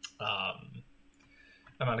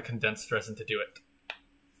amount of condensed resin to do it.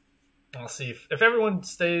 I'll see if everyone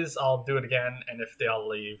stays, I'll do it again, and if they all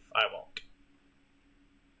leave, I won't.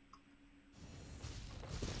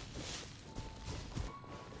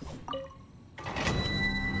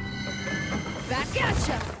 Back at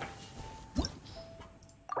ya.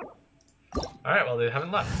 Alright, well they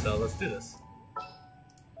haven't left, so let's do this.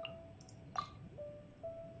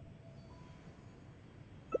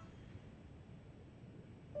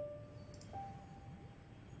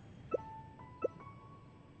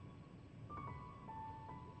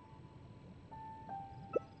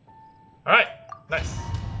 Alright, nice.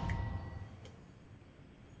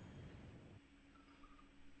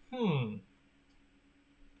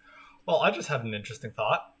 Well, I just had an interesting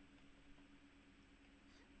thought.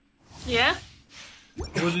 Yeah?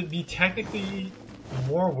 Would it be technically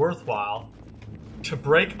more worthwhile to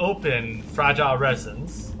break open fragile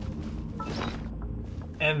resins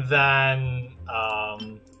and then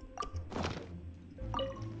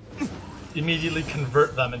immediately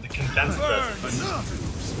convert them into condensed resins?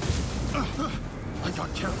 I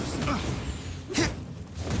got careless.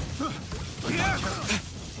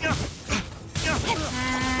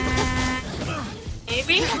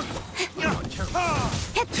 Maybe?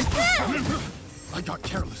 I got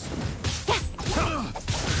careless.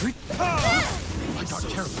 I got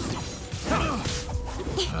careless.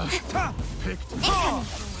 Picked.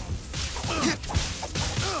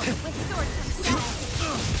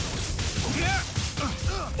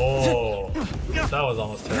 Oh, that was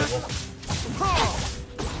almost terrible.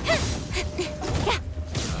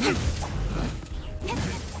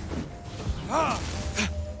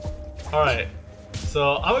 Alright,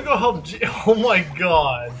 so I'm gonna go help Jean. Oh my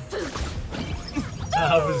god.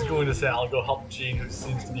 I was going to say I'll go help Jean, who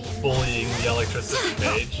seems to be bullying the electricity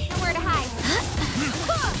mage. Nowhere to hide.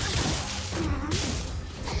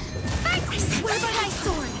 I swear by my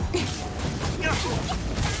sword.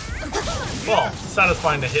 Well,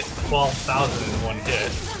 satisfying to hit 12,000 in one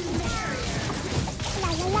hit.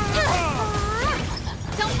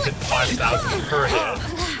 Don't Hit 5,000 per hit.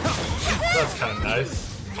 That's kind of nice.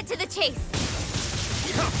 Cut to the chase.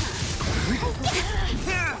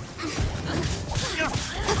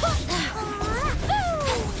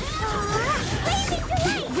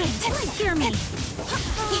 Wind, hear me.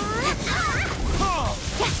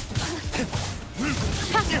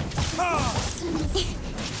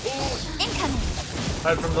 Incoming.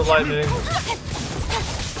 Hide from the lightning.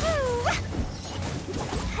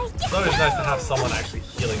 It's always nice to have someone actually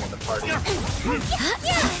healing in the party.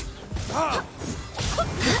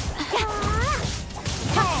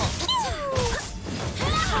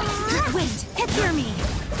 Wind, hear me.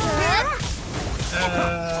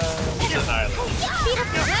 Annihilate.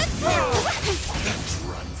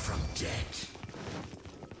 Run from death.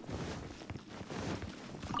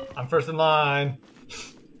 I'm first in line.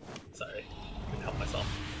 Sorry, couldn't help myself.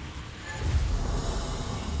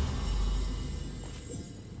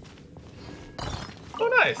 Oh,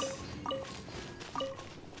 nice.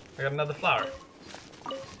 I got another flower.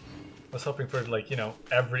 I was hoping for, like, you know,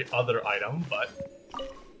 every other item, but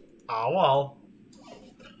ah, well.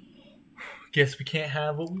 Guess we can't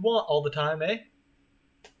have what we want all the time, eh?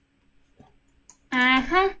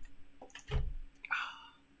 Uh-huh.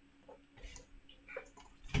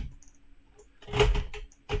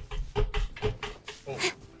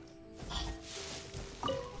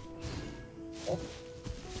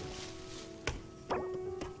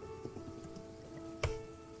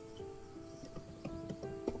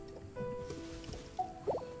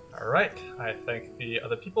 Alright, I thank the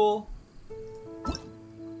other people.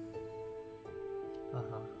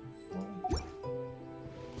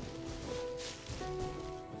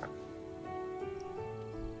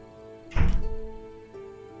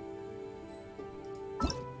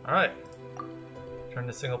 Alright, turn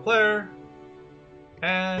to single player,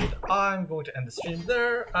 and I'm going to end the stream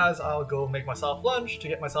there as I'll go make myself lunch to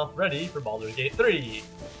get myself ready for Baldur's Gate 3.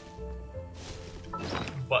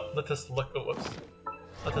 But let us look, oh whoops,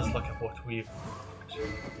 let us look at what we've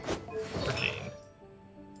for Jean.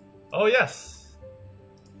 Oh yes!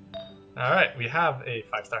 Alright, we have a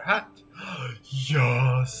 5-star hat.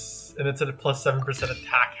 Yes! And it's a plus 7%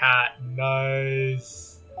 attack hat, nice!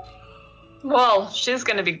 Well, she's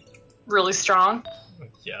gonna be really strong.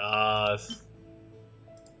 Yes.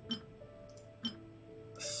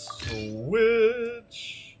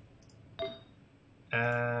 Switch.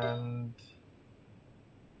 And...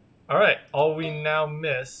 Alright, all we now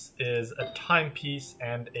miss is a timepiece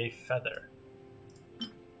and a feather.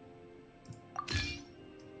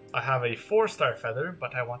 I have a 4-star feather,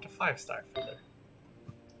 but I want a 5-star feather.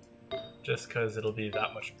 Just because it'll be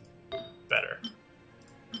that much better.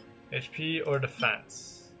 HP or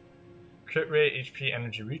defense? Crit rate, HP,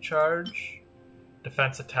 energy recharge.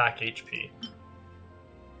 Defense, attack, HP.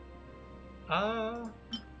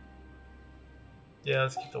 Yeah,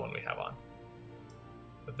 let's keep the one we have on.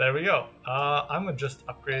 But there we go. I'm gonna just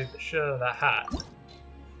upgrade the shit out of that hat.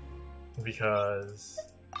 Because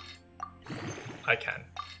I can.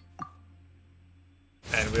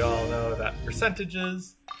 And we all know that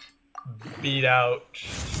percentages beat out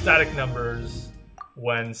static numbers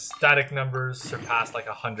when static numbers surpass like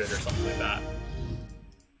 100 or something like that.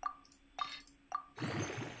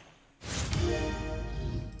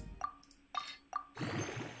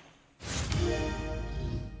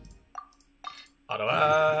 Auto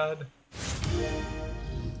add.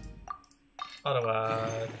 Auto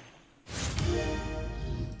add.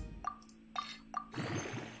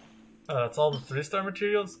 Oh, that's all the 3-star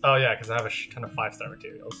materials? Oh yeah, because I have a ton of 5-star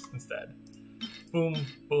materials instead. Boom,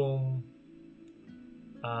 boom.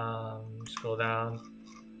 Scroll down.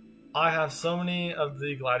 I have so many of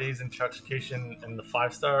the Gladies Intoxication and the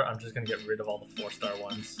 5-star, I'm just gonna get rid of all the 4-star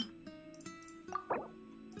ones.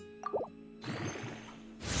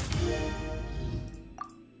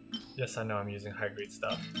 Yes, I know I'm using high-grade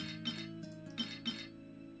stuff.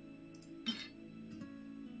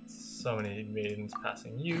 So many maidens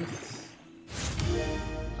passing youths.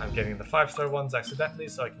 I'm getting the 5-star ones accidentally,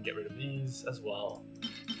 so I can get rid of these as well.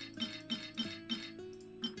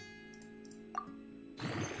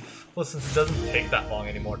 Well, since it doesn't take that long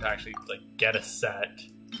anymore to actually like get a set,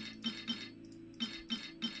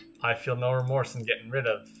 I feel no remorse in getting rid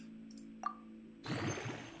of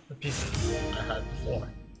the pieces I had before.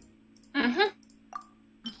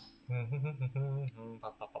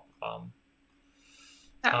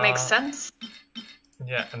 That makes sense.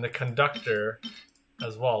 Yeah, and the conductor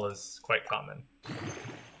as well is quite common.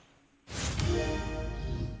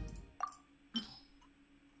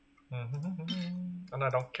 And I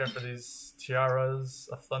don't care for these tiaras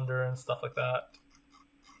of thunder and stuff like that.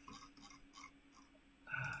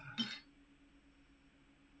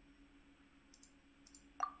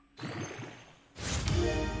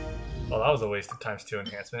 Well, that was a waste of ×2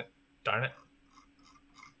 enhancement. Darn it.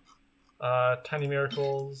 Tiny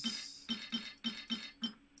Miracles.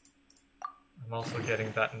 I'm also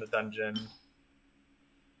getting that in the dungeon.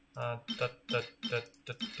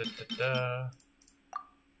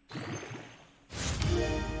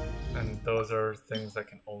 And those are things that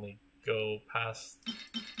can only go past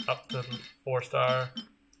up to 4-star.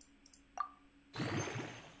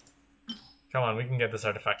 Come on, we can get this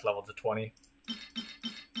artifact level to 20.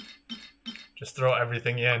 Just throw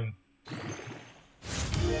everything in.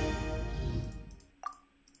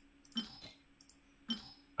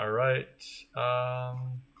 Alright,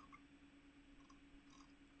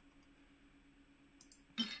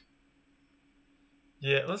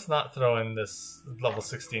 yeah, let's not throw in this level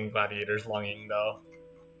 16 Gladiator's Longing, though.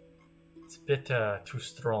 It's a bit too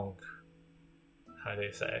strong, how do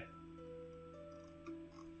you say?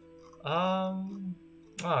 Well,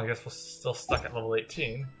 I guess we're still stuck at level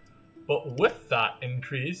 18. But with that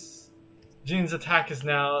increase, Jean's attack is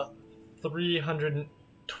now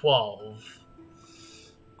 312.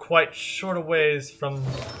 Quite short a ways from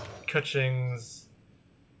Kuching's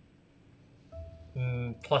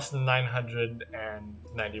plus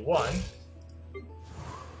 991.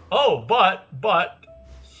 Oh, but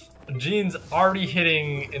Jean's already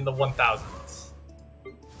hitting in the 1000s.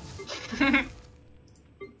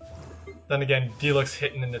 Then again, Deluxe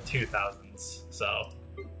hitting in the 2000s, so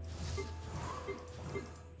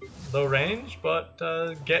low range, but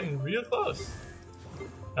getting real close.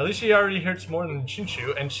 At least she already hurts more than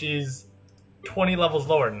Shinshu, and she's 20 levels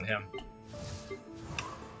lower than him.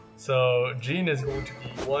 So Jean is going to be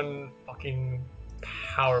one fucking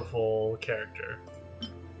powerful character.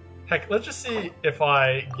 Heck, let's just see if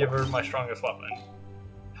I give her my strongest weapon.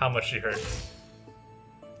 How much she hurts.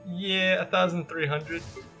 Yeah, 1,300.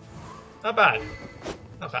 Not bad.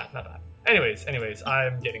 Not bad, not bad. Anyways,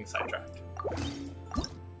 I'm getting sidetracked.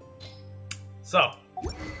 So,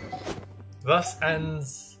 thus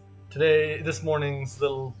ends this morning's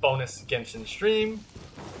little bonus Genshin stream.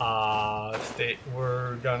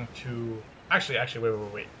 We're going to... Actually,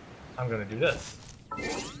 wait. I'm gonna do this.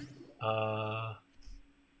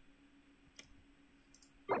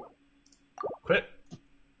 Quit.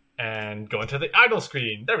 And go into the idle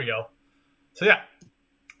screen. There we go. So yeah.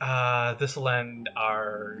 This will end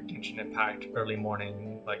our Genshin Impact early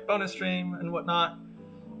morning bonus stream and whatnot.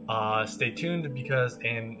 Stay tuned because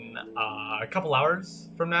in a couple hours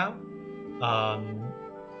from now,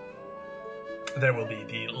 there will be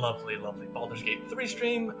the lovely Baldur's Gate 3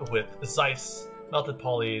 stream with Zeiss, Melted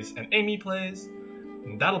Polys, and Amy Plays.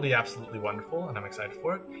 And that'll be absolutely wonderful, and I'm excited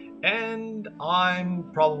for it. And I'm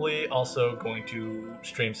probably also going to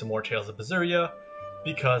stream some more Tales of Berseria,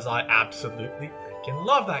 because I absolutely freaking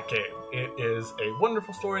love that game. It is a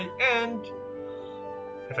wonderful story, and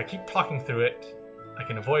if I keep talking through it, I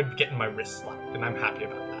can avoid getting my wrist slapped, and I'm happy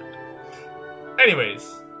about that.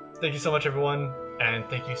 Anyways, thank you so much, everyone, and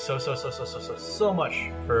thank you so much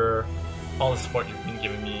for all the support you've been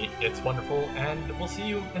giving me. It's wonderful, and we'll see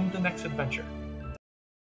you in the next adventure.